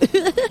them,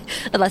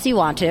 unless you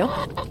want to.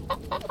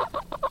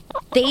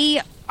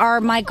 They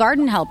are my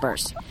garden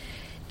helpers.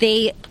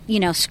 They,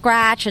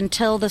 scratch and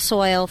till the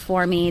soil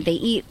for me. They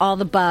eat all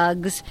the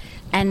bugs,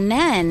 and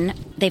then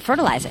they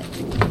fertilize it.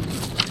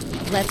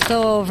 Let's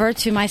go over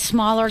to my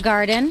smaller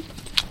garden.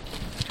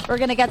 We're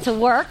going to get to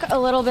work a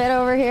little bit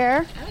over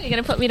here. Oh, you're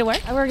going to put me to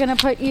work? We're going to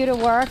put you to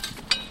work.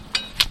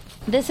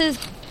 This is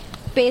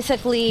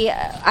basically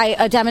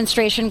a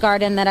demonstration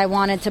garden that I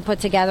wanted to put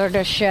together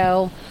to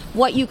show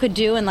what you could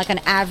do in like an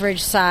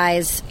average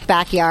size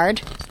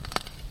backyard.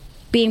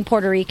 Being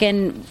Puerto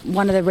Rican,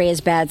 one of the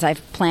raised beds I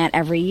plant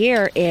every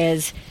year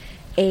is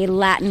a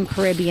Latin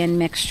Caribbean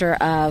mixture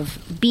of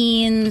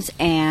beans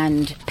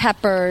and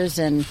peppers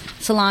and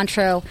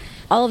cilantro,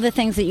 all of the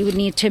things that you would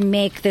need to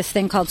make this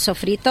thing called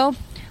sofrito,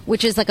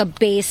 which is like a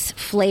base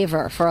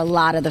flavor for a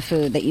lot of the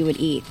food that you would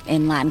eat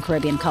in Latin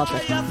Caribbean culture.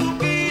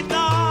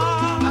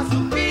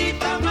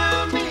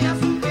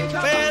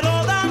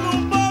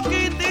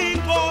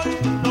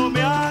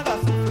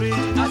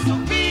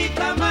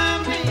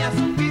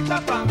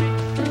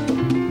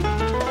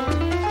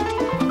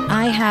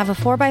 I have a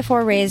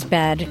 4x4 raised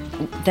bed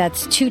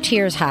that's 2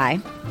 tiers high,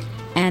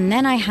 and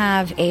then I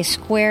have a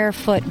square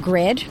foot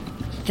grid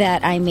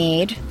that I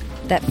made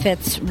that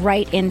fits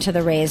right into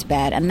the raised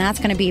bed, and that's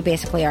going to be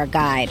basically our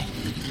guide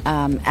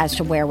as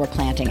to where we're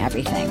planting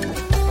everything.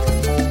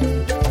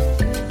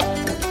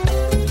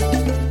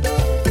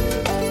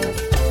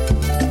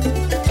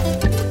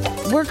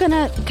 We're going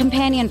to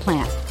companion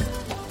plant.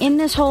 In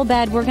this whole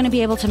bed, we're going to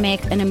be able to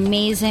make an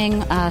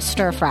amazing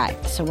stir fry.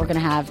 So we're going to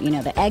have,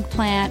 the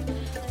eggplant,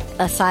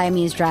 a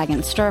Siamese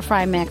dragon stir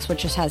fry mix,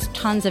 which just has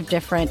tons of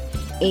different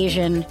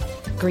Asian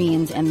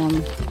greens in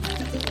them.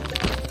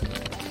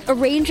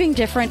 Arranging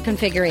different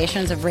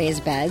configurations of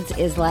raised beds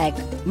is like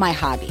my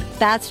hobby.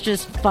 That's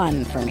just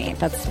fun for me.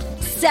 That's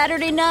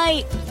Saturday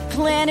night,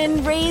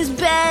 planning raised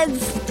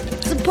beds.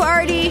 It's a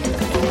party.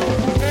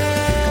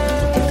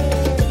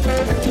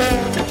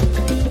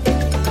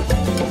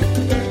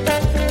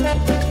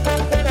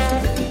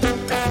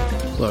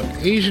 Look,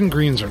 Asian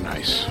greens are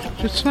nice.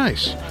 It's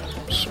nice.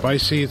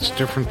 Spicy, it's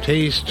different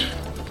taste.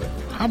 But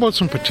how about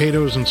some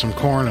potatoes and some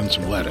corn and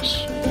some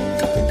lettuce?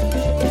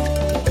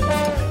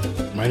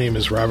 My name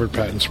is Robert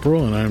Patton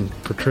Sproul, and I'm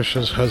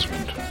Patricia's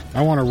husband.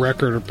 I want a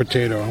record of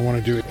potato. I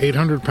want to do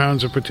 800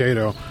 pounds of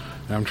potato,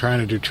 and I'm trying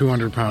to do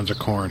 200 pounds of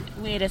corn.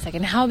 Wait a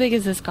second. How big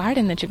is this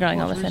garden that you're growing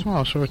all this in? Small,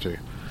 I'll show it to you.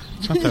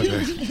 It's not that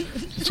big.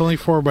 It's only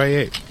 4 by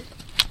 8.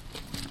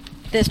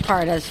 This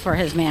part is for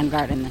his man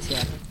garden this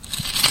year.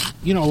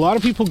 A lot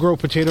of people grow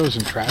potatoes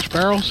in trash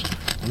barrels,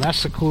 and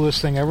that's the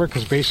coolest thing ever,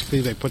 because basically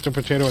they put the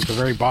potato at the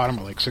very bottom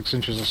of like 6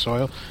 inches of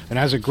soil, and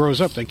as it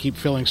grows up, they keep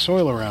filling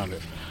soil around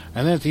it.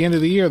 And then at the end of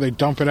the year, they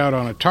dump it out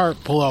on a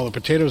tarp, pull all the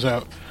potatoes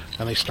out,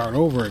 and they start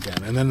over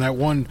again. And then that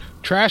one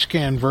trash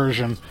can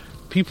version,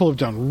 people have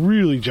done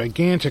really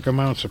gigantic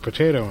amounts of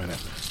potato in it.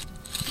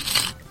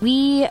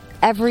 We,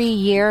 every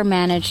year,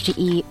 manage to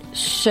eat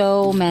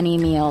so many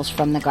meals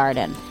from the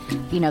garden.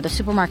 The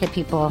supermarket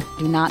people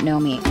do not know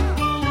me.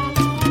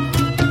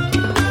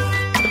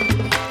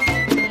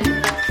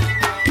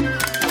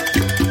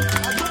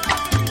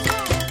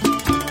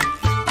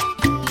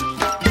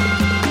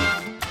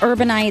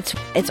 Urbanites,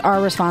 it's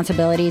our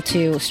responsibility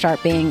to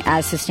start being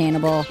as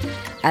sustainable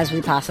as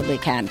we possibly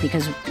can,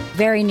 because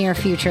very near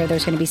future,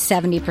 there's going to be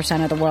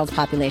 70% of the world's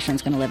population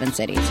is going to live in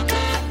cities.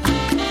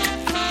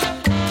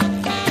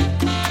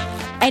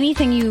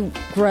 Anything you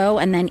grow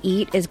and then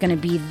eat is going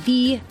to be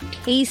the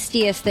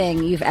tastiest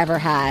thing you've ever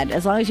had.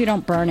 As long as you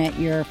don't burn it,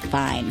 you're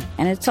fine.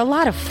 And it's a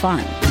lot of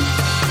fun.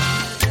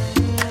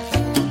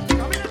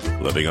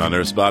 Living on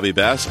Earth's Bobby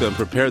Bascom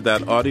prepared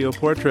that audio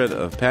portrait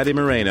of Patty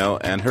Moreno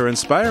and her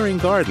inspiring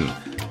garden.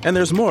 And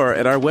there's more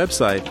at our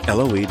website,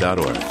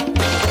 LOE.org.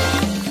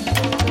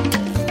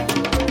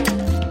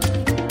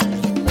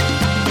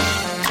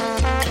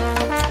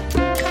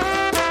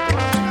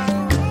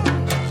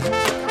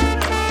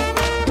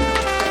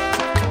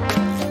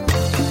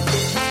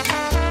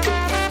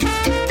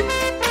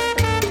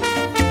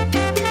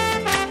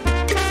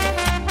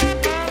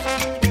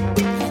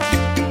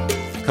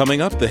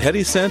 Coming up, the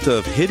heady scent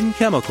of hidden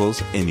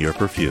chemicals in your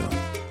perfume.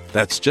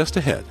 That's just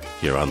ahead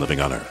here on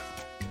Living on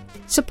Earth.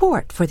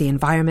 Support for the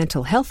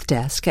Environmental Health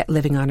Desk at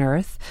Living on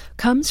Earth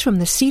comes from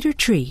the Cedar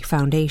Tree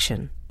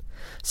Foundation.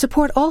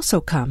 Support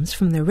also comes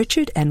from the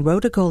Richard and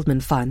Rhoda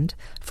Goldman Fund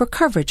for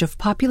coverage of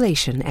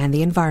population and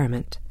the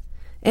environment,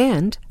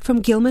 and from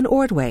Gilman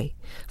Ordway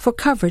for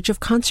coverage of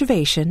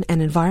conservation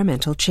and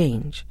environmental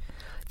change.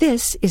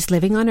 This is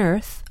Living on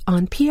Earth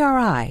on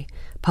PRI,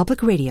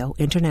 Public Radio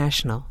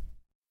International.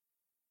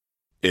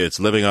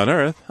 It's Living on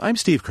Earth. I'm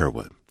Steve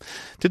Curwood.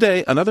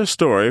 Today, another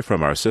story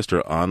from our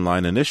sister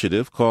online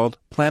initiative called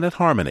Planet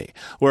Harmony,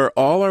 where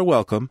all are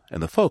welcome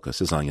and the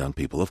focus is on young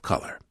people of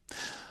color.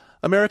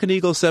 American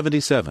Eagle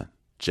 77,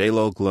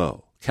 J.Lo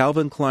Glow,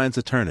 Calvin Klein's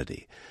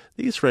Eternity.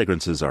 These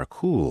fragrances are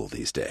cool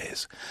these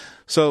days.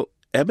 So,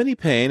 Ebony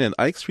Payne and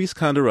Ike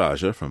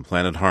Sriskandaraja from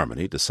Planet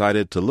Harmony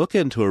decided to look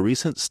into a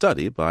recent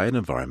study by an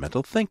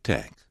environmental think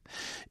tank.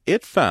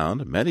 It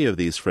found many of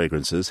these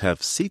fragrances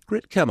have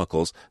secret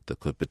chemicals that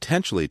could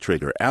potentially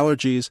trigger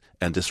allergies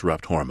and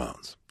disrupt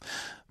hormones.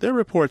 Their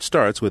report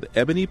starts with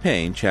Ebony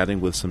Payne chatting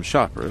with some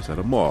shoppers at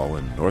a mall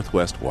in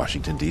northwest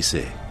Washington,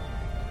 D.C.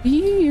 Do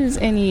you use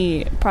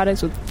any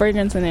products with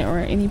fragrance in it or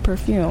any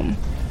perfume?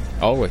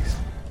 Always.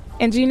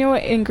 And do you know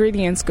what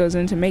ingredients goes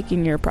into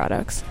making your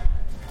products?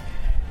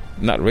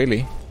 Not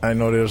really. I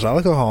know there's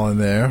alcohol in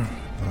there.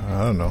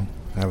 I don't know.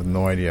 I have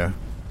no idea.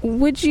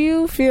 Would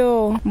you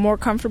feel more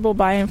comfortable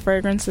buying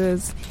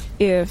fragrances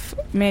if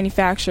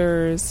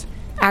manufacturers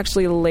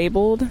actually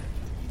labeled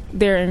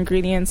their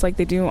ingredients like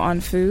they do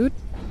on food?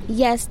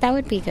 Yes, that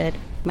would be good.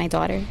 My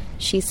daughter,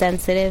 she's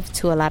sensitive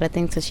to a lot of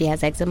things because she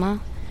has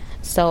eczema.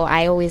 So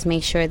I always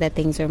make sure that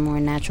things are more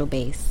natural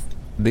based.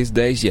 These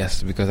days,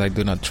 yes, because I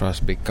do not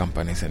trust big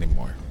companies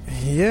anymore.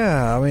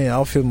 Yeah,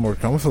 I'll feel more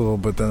comfortable,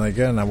 but then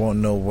again, I won't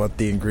know what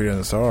the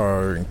ingredients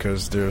are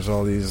because there's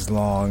all these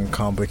long,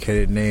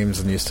 complicated names,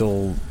 and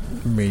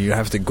you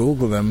have to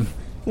Google them.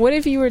 What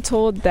if you were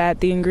told that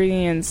the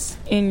ingredients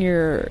in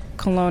your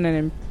cologne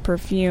and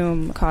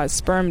perfume cause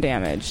sperm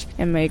damage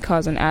and may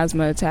cause an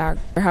asthma attack?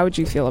 How would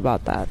you feel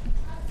about that?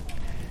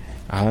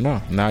 I don't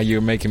know. Now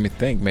you're making me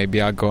think. Maybe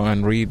I'll go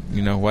and read,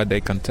 what they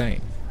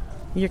contain.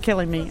 You're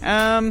killing me.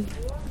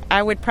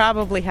 I would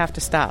probably have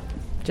to stop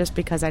just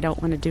because I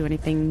don't want to do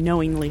anything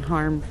knowingly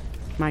harm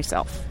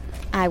myself.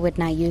 I would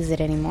not use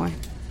it anymore.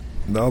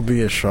 That'll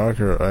be a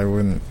shocker. I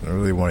wouldn't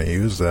really want to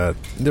use that.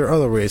 There are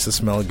other ways to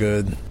smell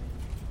good.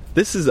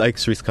 This is Ike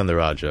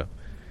Sriskandarajah.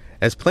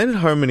 As Planet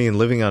Harmony and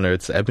Living on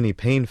Earth's Ebony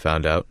Payne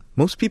found out,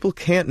 most people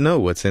can't know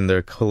what's in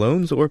their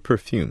colognes or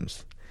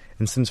perfumes.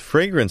 And since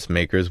fragrance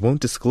makers won't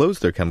disclose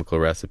their chemical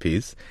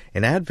recipes,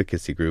 an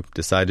advocacy group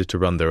decided to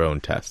run their own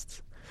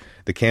tests.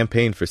 The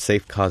Campaign for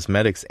Safe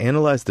Cosmetics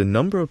analyzed a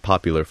number of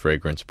popular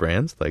fragrance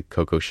brands like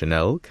Coco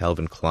Chanel,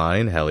 Calvin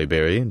Klein, Halle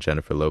Berry, and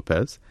Jennifer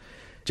Lopez.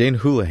 Jane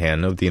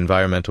Houlihan of the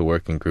Environmental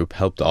Working Group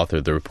helped author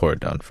the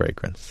report on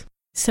fragrance.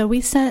 So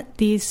we sent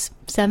these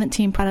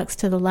 17 products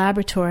to the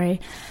laboratory.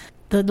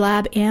 The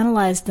lab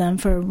analyzed them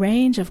for a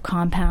range of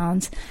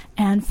compounds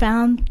and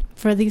found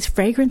for these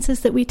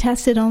fragrances that we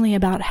tested, only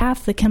about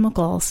half the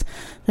chemicals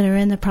that are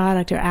in the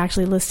product are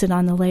actually listed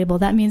on the label.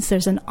 That means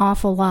there's an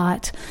awful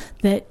lot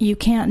that you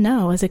can't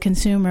know as a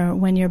consumer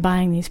when you're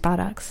buying these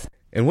products.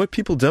 And what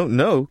people don't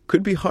know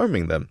could be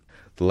harming them.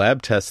 The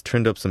lab tests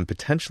turned up some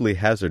potentially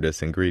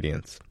hazardous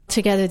ingredients.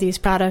 Together, these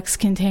products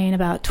contain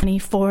about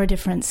 24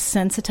 different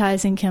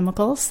sensitizing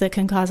chemicals that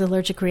can cause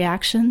allergic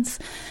reactions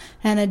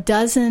and a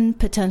dozen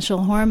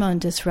potential hormone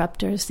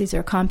disruptors. These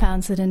are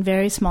compounds that in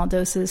very small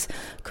doses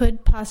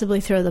could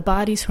possibly throw the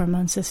body's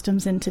hormone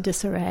systems into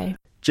disarray.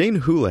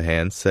 Jane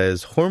Houlihan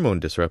says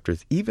hormone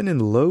disruptors, even in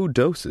low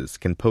doses,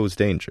 can pose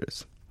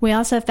dangers. We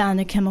also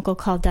found a chemical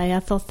called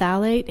diethyl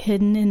phthalate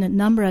hidden in a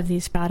number of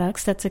these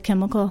products. That's a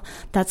chemical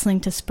that's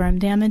linked to sperm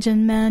damage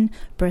in men,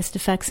 birth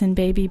defects in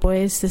baby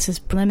boys. This is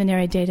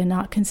preliminary data,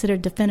 not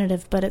considered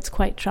definitive, but it's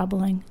quite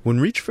troubling.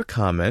 When reached for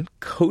comment,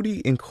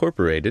 Coty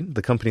Incorporated,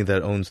 the company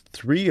that owns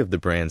 3 of the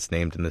brands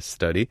named in this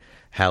study,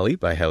 Halle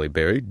by Halle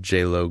Berry,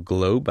 J.Lo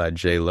Glow by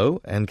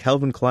J.Lo, and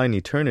Calvin Klein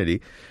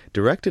Eternity,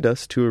 directed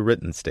us to a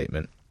written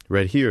statement,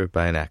 read here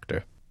by an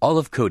actor. All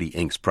of Coty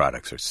Inc.'s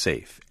products are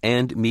safe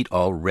and meet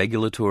all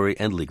regulatory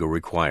and legal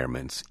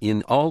requirements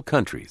in all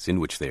countries in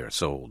which they are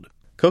sold.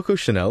 Coco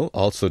Chanel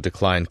also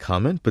declined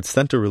comment, but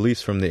sent a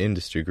release from the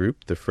industry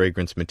group, the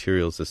Fragrance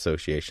Materials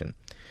Association.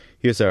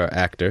 Here's our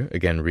actor,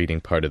 again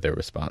reading part of their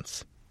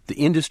response. The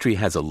industry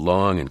has a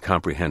long and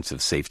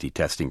comprehensive safety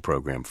testing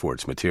program for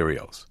its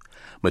materials.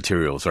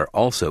 Materials are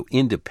also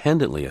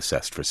independently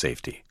assessed for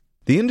safety.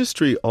 The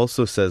industry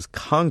also says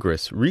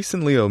Congress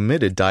recently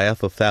omitted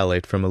diethyl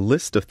phthalate from a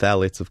list of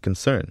phthalates of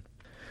concern.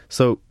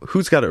 So,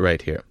 who's got it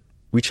right here?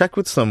 We checked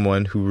with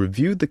someone who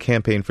reviewed the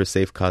Campaign for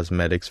Safe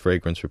Cosmetics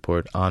fragrance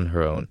report on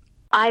her own.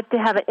 I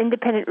have an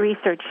independent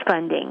research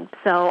funding,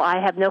 so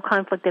I have no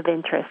conflict of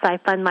interest. I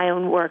fund my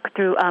own work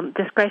through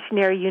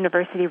discretionary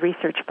university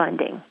research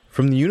funding.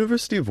 From the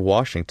University of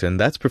Washington,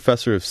 that's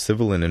Professor of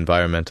Civil and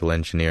Environmental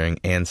Engineering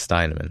Ann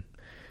Steineman.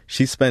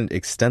 She spent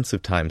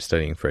extensive time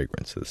studying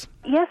fragrances.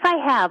 Yes, I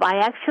have. I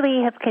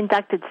actually have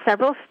conducted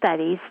several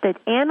studies that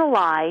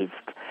analyzed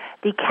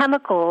the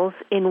chemicals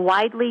in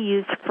widely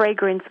used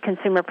fragrance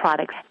consumer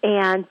products,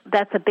 and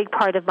that's a big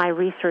part of my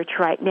research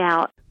right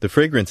now. The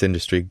fragrance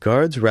industry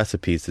guards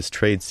recipes as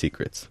trade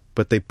secrets,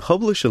 but they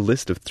publish a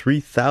list of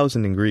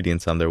 3,000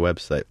 ingredients on their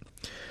website.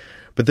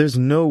 But there's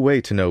no way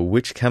to know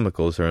which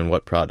chemicals are in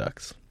what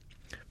products.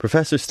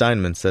 Professor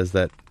Steinman says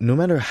that no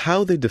matter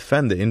how they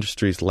defend the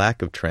industry's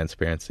lack of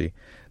transparency,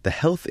 the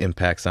health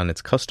impacts on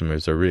its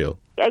customers are real.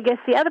 I guess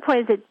the other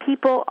point is that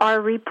people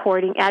are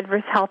reporting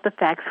adverse health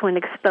effects when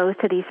exposed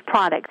to these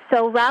products.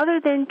 So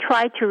rather than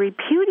try to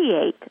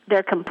repudiate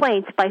their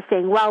complaints by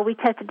saying, well, we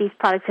tested these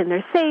products and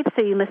they're safe,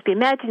 so you must be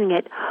imagining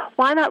it,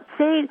 why not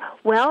say,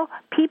 well,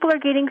 people are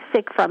getting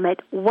sick from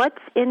it.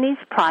 What's in these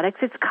products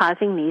that's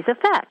causing these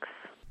effects?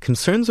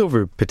 Concerns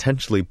over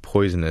potentially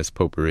poisonous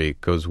potpourri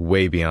goes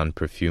way beyond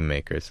perfume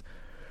makers.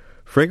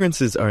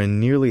 Fragrances are in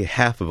nearly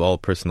half of all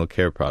personal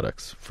care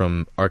products,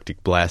 from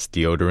Arctic Blast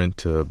deodorant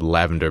to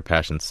lavender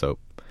passion soap.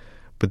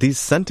 But these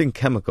scenting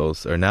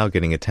chemicals are now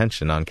getting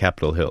attention on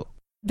Capitol Hill.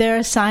 There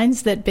are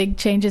signs that big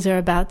changes are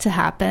about to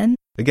happen.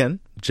 Again,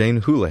 Jane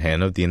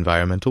Houlihan of the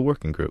Environmental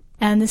Working Group.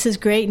 And this is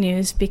great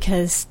news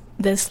because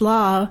this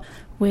law,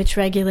 which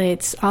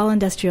regulates all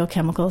industrial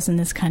chemicals in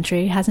this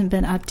country, hasn't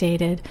been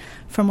updated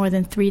for more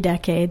than 3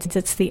 decades.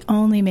 It's the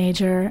only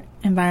major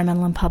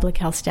environmental and public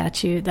health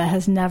statute that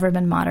has never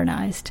been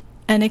modernized.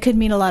 And it could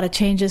mean a lot of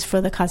changes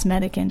for the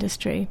cosmetic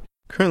industry.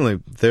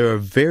 Currently, there are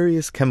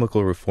various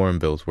chemical reform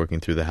bills working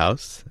through the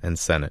House and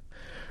Senate.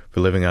 For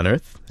Living on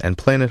Earth and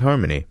Planet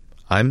Harmony,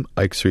 I'm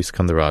Ike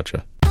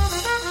Sriskandarajah.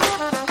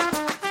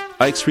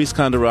 Ike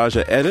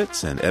Sriskandarajah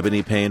edits and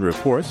Ebony Payne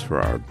reports for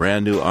our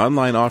brand new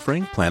online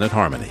offering, Planet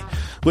Harmony,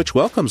 which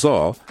welcomes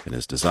all and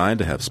is designed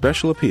to have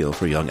special appeal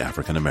for young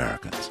African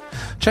Americans.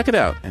 Check it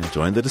out and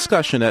join the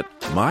discussion at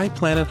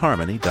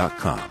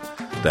myplanetharmony.com.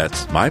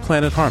 That's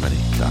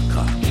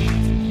myplanetharmony.com.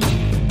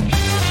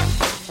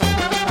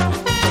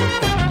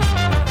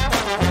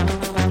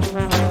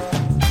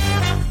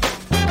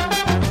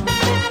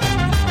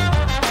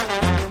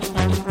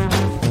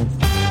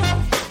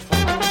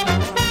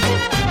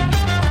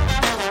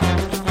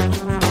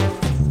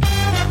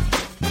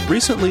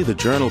 Recently, the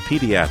journal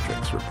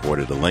Pediatrics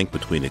reported a link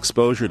between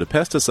exposure to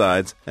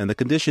pesticides and the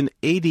condition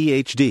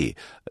ADHD,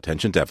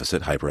 Attention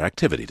Deficit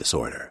Hyperactivity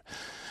Disorder.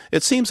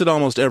 It seems that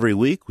almost every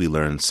week we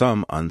learn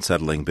some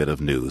unsettling bit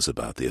of news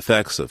about the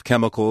effects of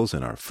chemicals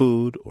in our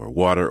food or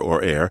water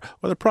or air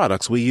or the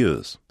products we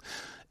use.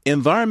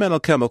 Environmental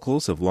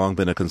chemicals have long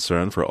been a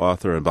concern for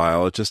author and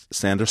biologist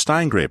Sandra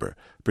Steingraber,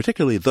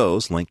 particularly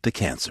those linked to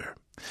cancer.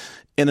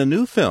 In a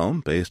new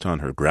film based on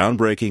her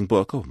groundbreaking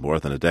book of more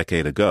than a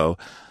decade ago,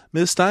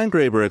 Ms.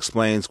 Steingraber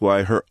explains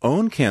why her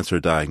own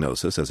cancer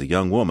diagnosis as a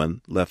young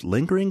woman left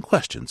lingering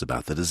questions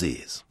about the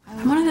disease.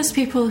 I'm one of those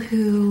people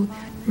who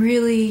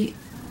really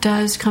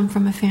does come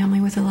from a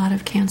family with a lot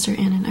of cancer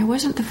in it. I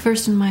wasn't the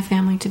first in my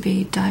family to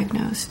be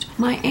diagnosed.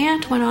 My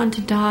aunt went on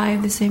to die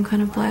of the same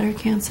kind of bladder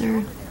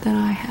cancer that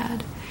I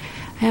had.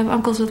 I have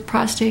uncles with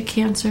prostate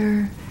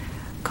cancer,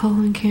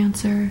 colon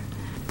cancer.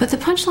 But the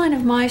punchline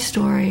of my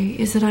story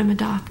is that I'm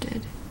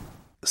adopted.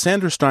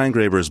 Sandra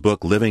Steingraber's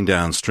book, Living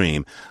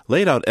Downstream,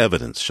 laid out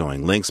evidence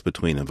showing links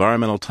between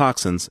environmental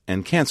toxins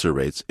and cancer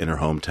rates in her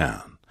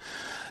hometown.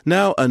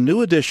 Now, a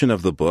new edition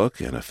of the book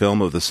and a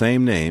film of the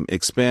same name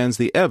expands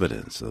the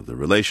evidence of the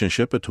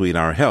relationship between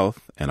our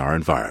health and our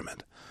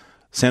environment.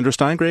 Sandra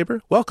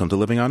Steingraber, welcome to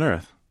Living on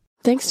Earth.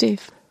 Thanks,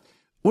 Steve.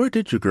 Where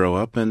did you grow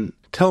up, and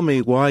tell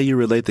me why you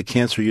relate the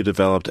cancer you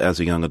developed as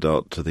a young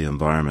adult to the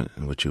environment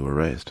in which you were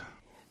raised?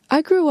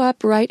 I grew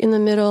up right in the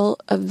middle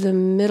of the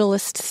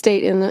middleest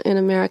state in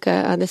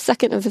America, the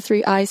second of the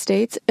three I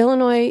states.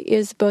 Illinois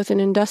is both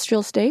an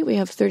industrial state. We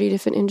have 30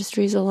 different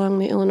industries along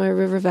the Illinois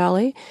River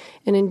Valley.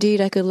 And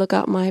indeed, I could look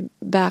out my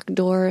back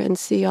door and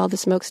see all the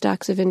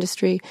smokestacks of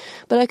industry.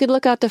 But I could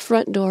look out the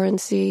front door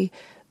and see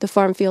the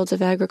farm fields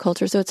of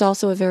agriculture. So it's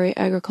also a very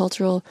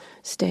agricultural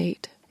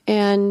state.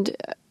 And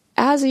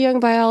as a young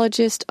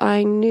biologist,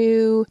 I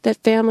knew that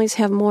families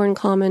have more in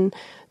common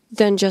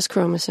than just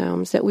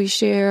chromosomes, that we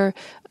share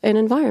an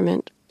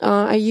environment.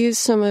 I used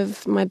some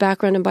of my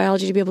background in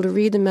biology to be able to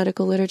read the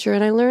medical literature,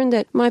 and I learned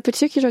that my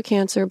particular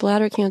cancer,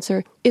 bladder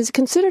cancer, is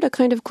considered a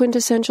kind of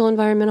quintessential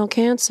environmental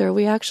cancer.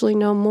 We actually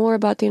know more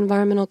about the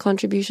environmental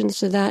contributions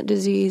to that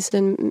disease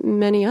than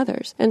many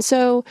others. And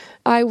so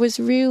I was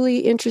really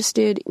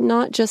interested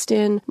not just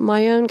in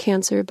my own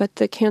cancer, but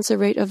the cancer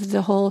rate of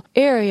the whole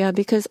area,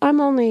 because I'm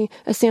only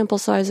a sample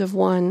size of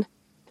one.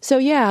 So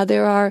yeah,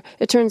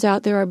 it turns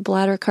out there are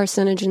bladder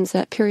carcinogens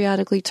that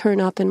periodically turn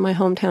up in my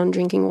hometown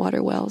drinking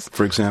water wells.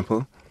 For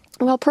example?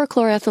 Well,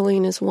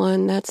 perchloroethylene is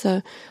one. That's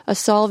a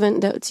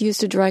solvent that's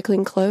used to dry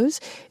clean clothes.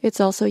 It's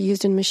also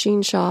used in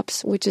machine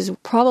shops, which is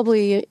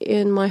probably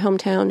in my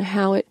hometown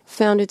how it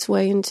found its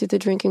way into the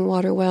drinking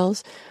water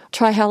wells.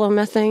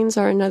 Trihalomethanes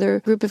are another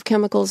group of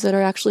chemicals that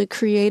are actually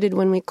created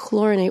when we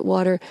chlorinate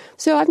water.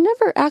 So I've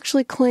never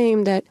actually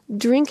claimed that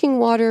drinking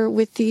water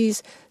with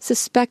these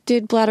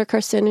suspected bladder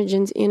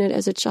carcinogens in it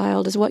as a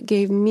child is what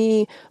gave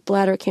me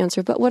bladder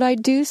cancer. But what I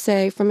do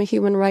say from a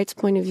human rights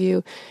point of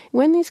view,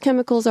 when these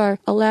chemicals are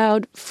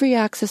allowed free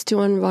access to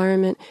our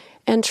environment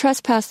and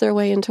trespass their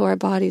way into our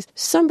bodies,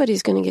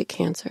 somebody's going to get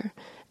cancer.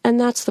 And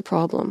that's the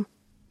problem.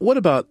 What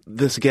about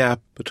this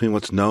gap between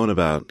what's known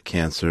about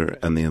cancer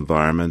and the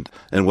environment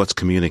and what's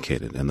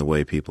communicated and the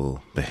way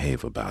people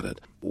behave about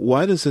it?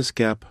 Why does this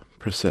gap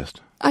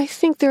persist? I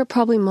think there are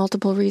probably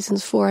multiple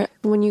reasons for it.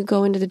 When you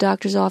go into the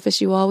doctor's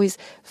office, you always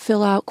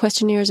fill out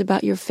questionnaires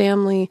about your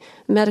family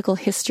medical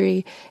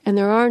history, and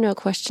there are no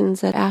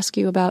questions that ask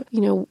you about,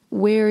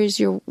 where is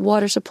your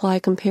water supply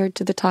compared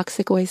to the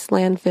toxic waste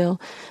landfill?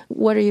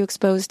 What are you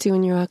exposed to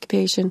in your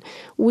occupation?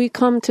 We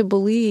come to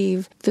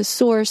believe the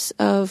source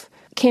of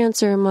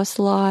cancer must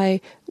lie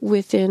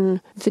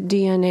within the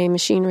DNA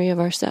machinery of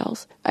our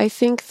cells. I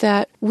think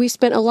that we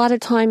spent a lot of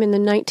time in the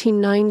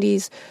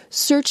 1990s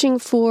searching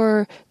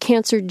for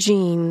cancer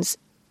genes,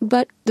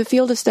 but the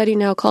field of study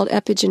now called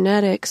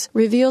epigenetics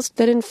reveals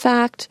that, in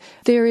fact,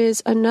 there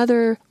is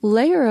another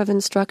layer of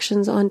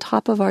instructions on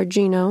top of our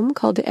genome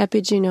called the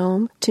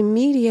epigenome to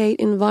mediate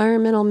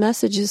environmental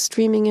messages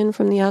streaming in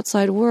from the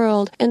outside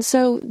world. And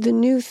so the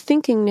new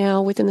thinking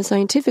now within the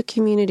scientific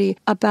community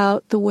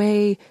about the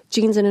way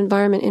genes and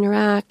environment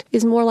interact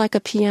is more like a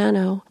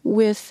piano,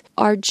 with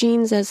our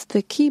genes as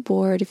the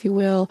keyboard, if you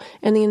will,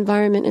 and the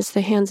environment as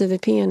the hands of the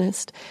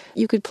pianist.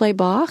 You could play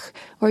Bach,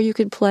 or you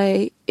could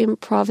play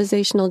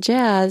improvisational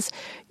jazz.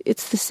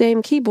 It's the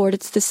same keyboard,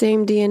 it's the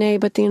same DNA,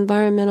 but the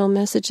environmental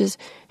messages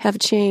have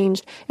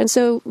changed. And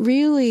so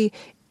really,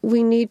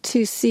 we need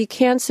to see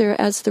cancer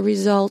as the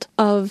result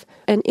of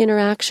an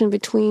interaction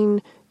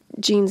between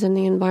genes and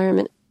the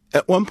environment.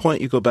 At one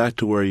point, you go back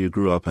to where you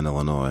grew up in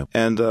Illinois,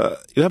 and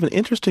you have an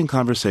interesting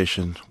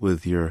conversation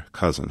with your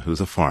cousin,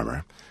 who's a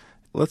farmer.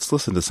 Let's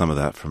listen to some of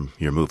that from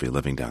your movie,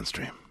 Living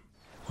Downstream.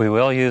 We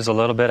will use a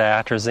little bit of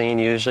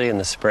atrazine usually in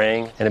the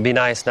spring, and it'd be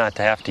nice not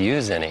to have to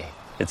use any.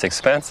 It's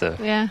expensive.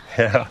 Yeah.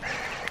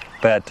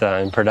 But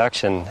in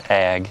production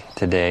ag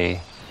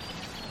today,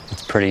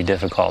 it's pretty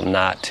difficult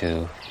not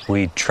to.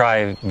 We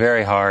try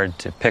very hard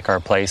to pick our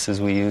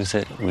places we use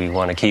it. We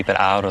want to keep it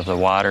out of the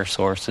water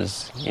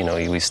sources.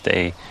 We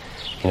stay,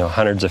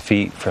 hundreds of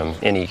feet from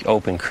any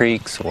open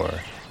creeks or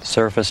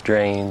surface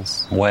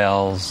drains,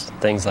 wells,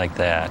 things like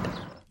that.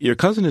 Your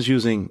cousin is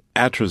using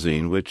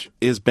atrazine, which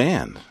is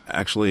banned.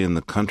 Actually, in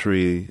the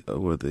country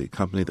where the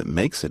company that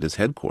makes it is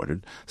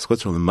headquartered,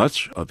 Switzerland,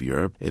 much of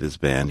Europe, it is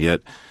banned.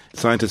 Yet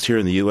scientists here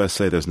in the U.S.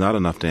 say there's not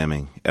enough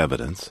damning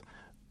evidence.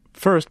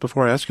 First,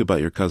 before I ask you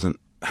about your cousin,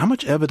 how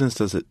much evidence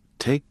does it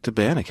take to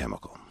ban a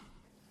chemical?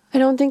 I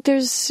don't think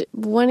there's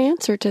one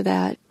answer to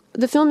that.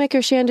 The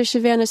filmmaker Shanda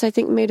Shivanis, I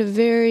think, made a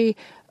very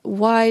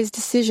wise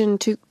decision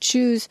to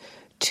choose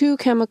 2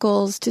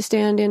 chemicals to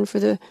stand in for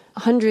the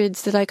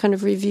hundreds that I kind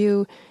of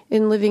review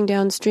in Living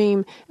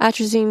Downstream,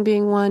 atrazine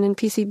being one and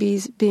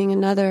PCBs being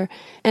another.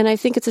 And I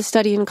think it's a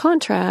study in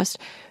contrast.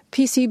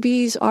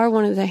 PCBs are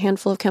one of the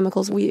handful of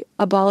chemicals we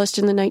abolished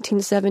in the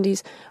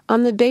 1970s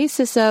on the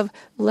basis of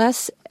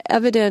less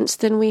evidence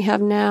than we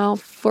have now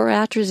for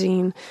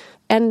atrazine.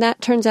 And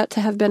that turns out to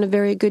have been a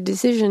very good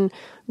decision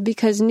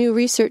because new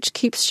research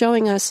keeps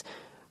showing us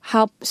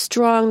how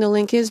strong the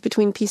link is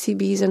between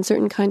PCBs and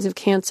certain kinds of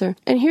cancer.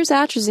 And here's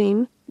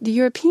atrazine. The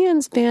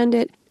Europeans banned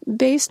it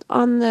based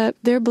on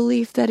their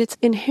belief that it's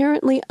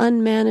inherently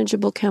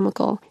unmanageable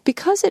chemical.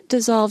 Because it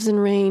dissolves in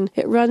rain,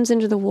 it runs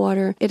into the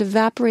water, it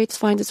evaporates,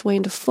 finds its way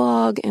into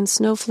fog and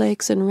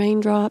snowflakes and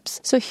raindrops.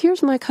 So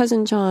here's my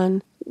cousin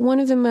John, one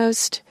of the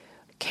most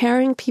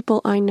caring people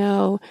I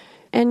know,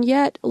 and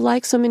yet,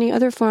 like so many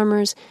other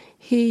farmers,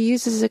 he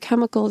uses a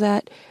chemical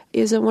that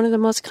is one of the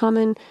most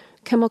common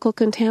chemical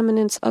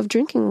contaminants of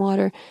drinking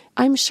water.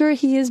 I'm sure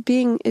he is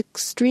being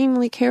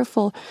extremely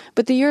careful,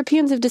 but the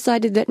Europeans have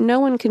decided that no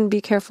one can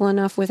be careful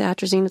enough with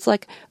atrazine. It's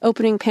like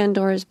opening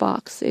Pandora's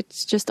box.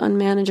 It's just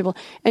unmanageable.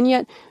 And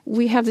yet,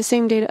 we have the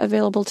same data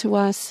available to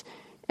us,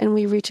 and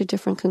we reach a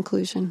different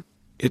conclusion.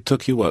 It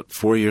took you,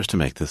 4 years to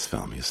make this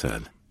film, you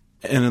said.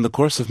 And in the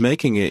course of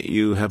making it,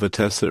 you have a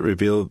test that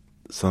revealed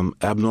some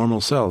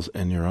abnormal cells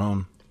in your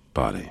own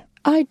body.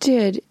 I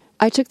did.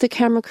 I took the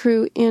camera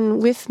crew in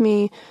with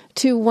me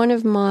to one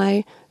of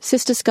my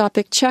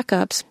cystoscopic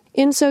checkups.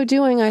 In so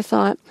doing, I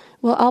thought,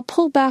 well, I'll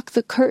pull back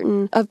the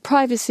curtain of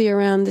privacy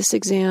around this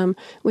exam,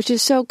 which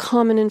is so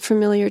common and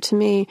familiar to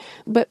me,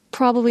 but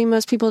probably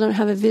most people don't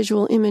have a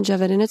visual image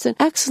of it. And it's an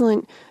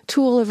excellent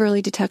tool of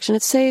early detection.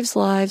 It saves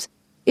lives.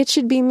 It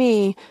should be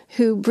me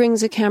who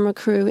brings a camera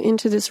crew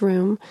into this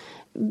room.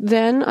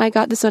 Then I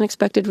got this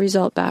unexpected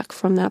result back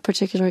from that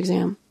particular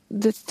exam.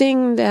 The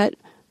thing that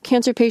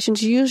cancer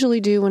patients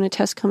usually do when a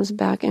test comes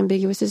back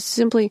ambiguous is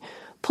simply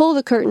pull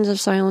the curtains of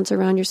silence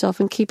around yourself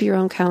and keep your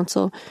own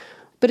counsel.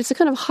 But it's a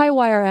kind of high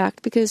wire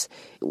act because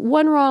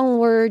one wrong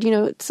word,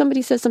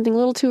 somebody says something a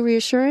little too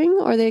reassuring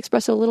or they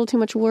express a little too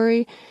much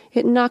worry,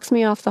 it knocks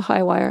me off the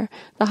high wire.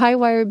 The high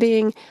wire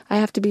being I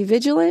have to be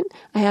vigilant,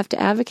 I have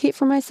to advocate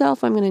for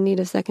myself, I'm going to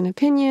need a second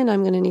opinion,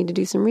 I'm going to need to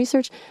do some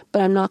research,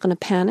 but I'm not going to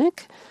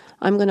panic.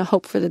 I'm going to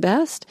hope for the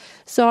best.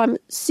 So I'm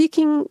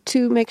seeking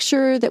to make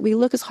sure that we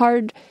look as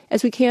hard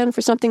as we can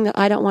for something that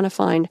I don't want to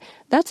find.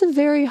 That's a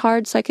very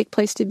hard psychic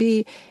place to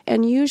be,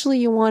 and usually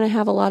you want to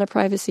have a lot of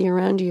privacy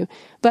around you.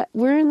 But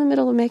we're in the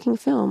middle of making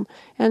film,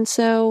 and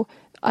so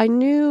I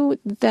knew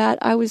that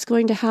I was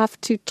going to have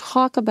to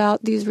talk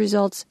about these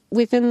results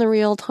within the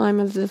real time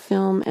of the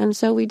film, and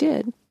so we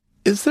did.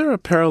 Is there a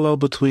parallel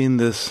between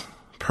this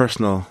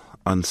personal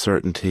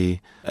uncertainty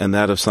and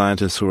that of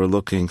scientists who are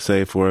looking,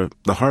 say, for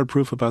the hard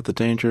proof about the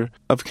danger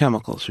of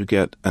chemicals? You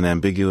get an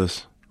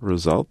ambiguous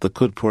result that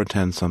could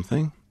portend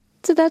something.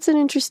 So that's an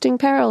interesting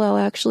parallel,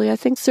 actually. I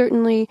think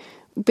certainly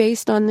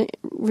based on the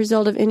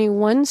result of any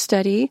one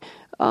study,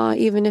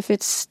 even if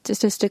it's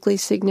statistically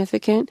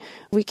significant,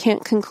 we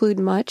can't conclude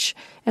much.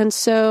 And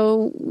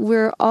so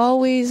we're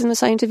always in the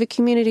scientific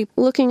community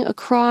looking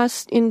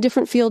across in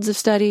different fields of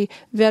study,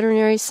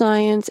 veterinary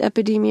science,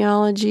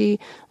 epidemiology,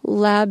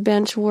 lab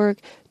bench work,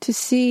 to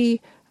see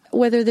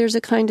whether there's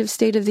a kind of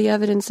state of the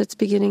evidence that's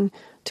beginning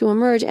to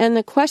emerge. And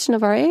the question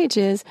of our age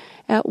is,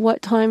 at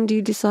what time do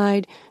you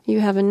decide you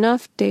have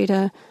enough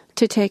data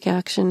to take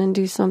action and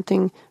do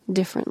something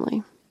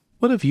differently?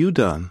 What have you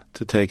done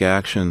to take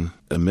action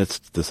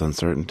amidst this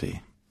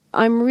uncertainty?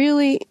 I'm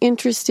really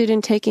interested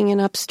in taking an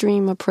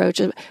upstream approach,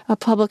 a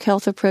public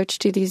health approach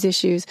to these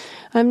issues.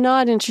 I'm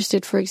not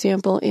interested, for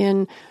example,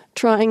 in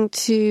trying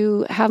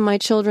to have my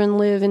children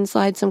live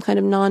inside some kind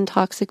of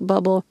non-toxic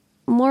bubble.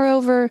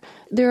 Moreover,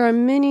 there are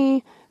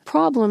many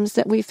problems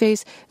that we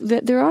face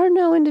that there are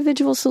no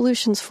individual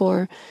solutions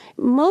for.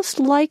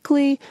 Most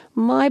likely,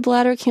 my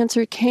bladder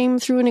cancer came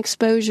through an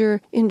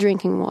exposure in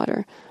drinking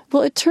water.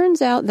 Well, it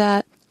turns out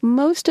that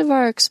most of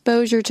our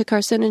exposure to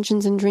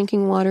carcinogens in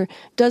drinking water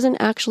doesn't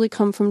actually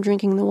come from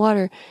drinking the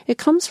water. It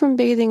comes from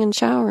bathing and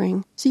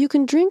showering. So you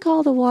can drink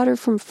all the water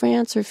from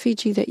France or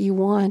Fiji that you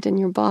want in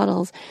your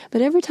bottles,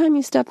 but every time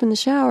you step in the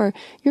shower,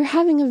 you're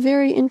having a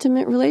very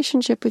intimate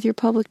relationship with your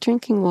public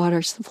drinking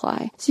water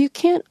supply. So you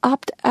can't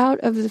opt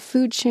out of the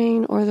food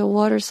chain or the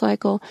water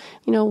cycle.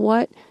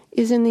 What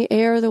is in the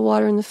air, the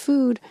water, and the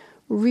food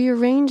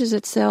rearranges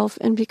itself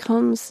and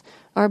becomes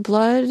our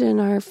blood and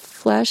our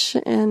flesh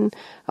and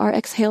our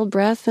exhaled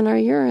breath and our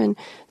urine.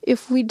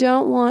 If we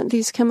don't want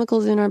these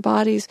chemicals in our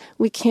bodies,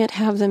 we can't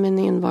have them in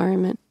the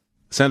environment.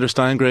 Sandra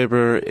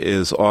Steingraber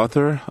is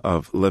author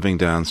of Living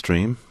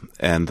Downstream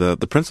and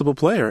the principal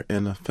player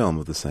in a film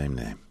of the same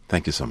name.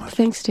 Thank you so much.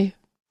 Thanks, Steve.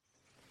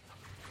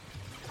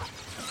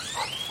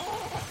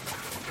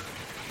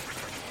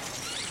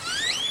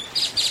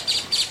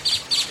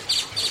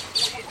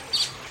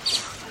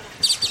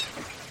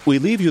 We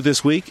leave you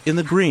this week in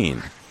the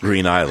Green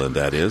Island,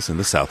 that is, in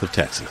the south of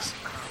Texas.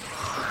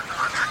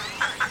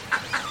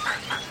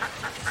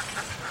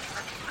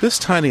 This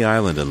tiny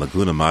island in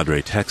Laguna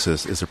Madre,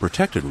 Texas, is a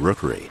protected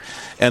rookery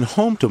and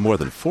home to more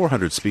than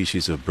 400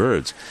 species of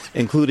birds,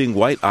 including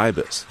white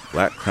ibis,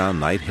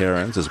 black-crowned night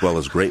herons, as well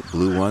as great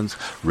blue ones,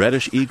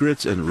 reddish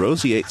egrets, and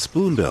roseate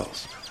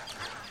spoonbills.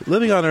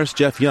 Living on Earth's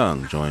Jeff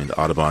Young joined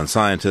Audubon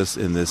scientists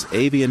in this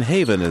avian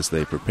haven as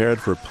they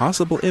prepared for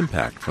possible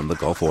impact from the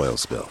Gulf oil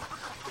spill.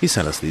 He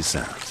sent us these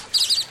sounds.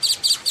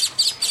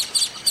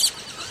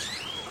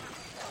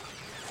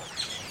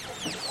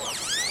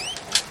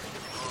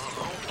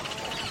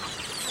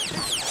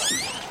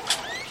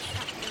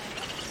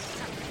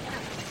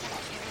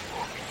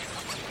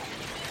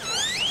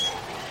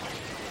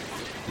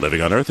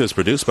 Living on Earth is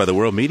produced by the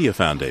World Media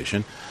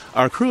Foundation.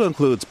 Our crew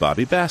includes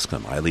Bobby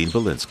Bascom, Eileen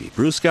Belinsky,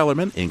 Bruce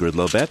Gellerman, Ingrid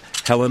Lobet,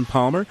 Helen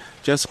Palmer,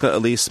 Jessica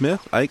Elise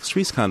Smith, Ike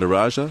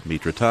Sriskandaraja,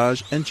 Mitra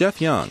Taj, and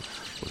Jeff Young,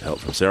 with help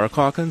from Sarah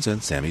Calkins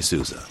and Sammy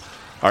Souza.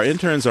 Our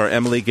interns are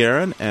Emily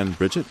Guerin and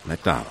Bridget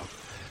McDonald.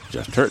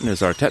 Jeff Turton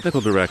is our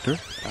technical director.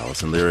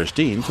 Allison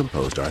Lirish-Dean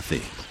composed our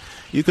theme.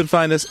 You can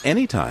find us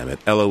anytime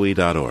at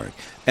LOE.org.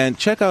 And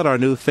check out our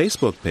new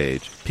Facebook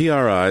page,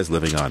 PRI's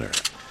Living on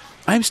Earth.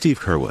 I'm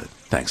Steve Curwood.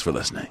 Thanks for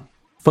listening.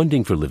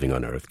 Funding for Living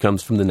on Earth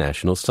comes from the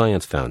National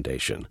Science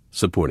Foundation,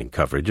 supporting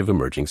coverage of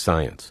emerging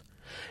science.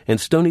 And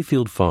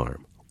Stonyfield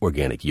Farm,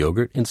 organic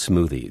yogurt and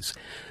smoothies.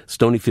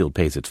 Stonyfield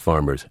pays its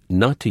farmers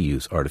not to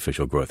use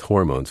artificial growth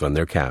hormones on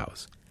their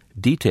cows.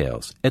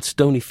 Details at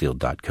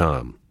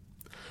stonyfield.com.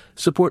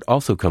 Support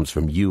also comes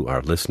from you,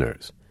 our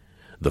listeners.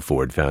 The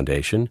Ford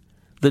Foundation,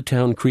 the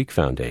Town Creek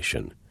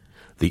Foundation,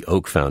 the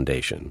Oak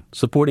Foundation,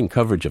 supporting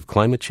coverage of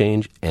climate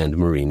change and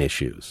marine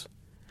issues,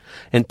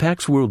 and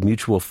Pax World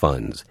Mutual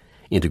Funds,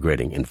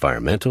 integrating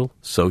environmental,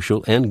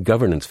 social, and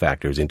governance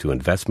factors into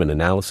investment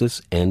analysis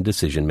and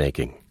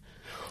decision-making.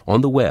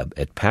 On the web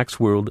at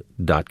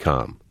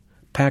paxworld.com.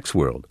 Pax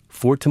World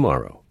for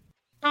tomorrow.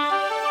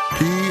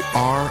 PRI,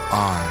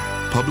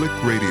 Public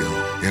Radio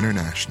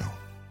International.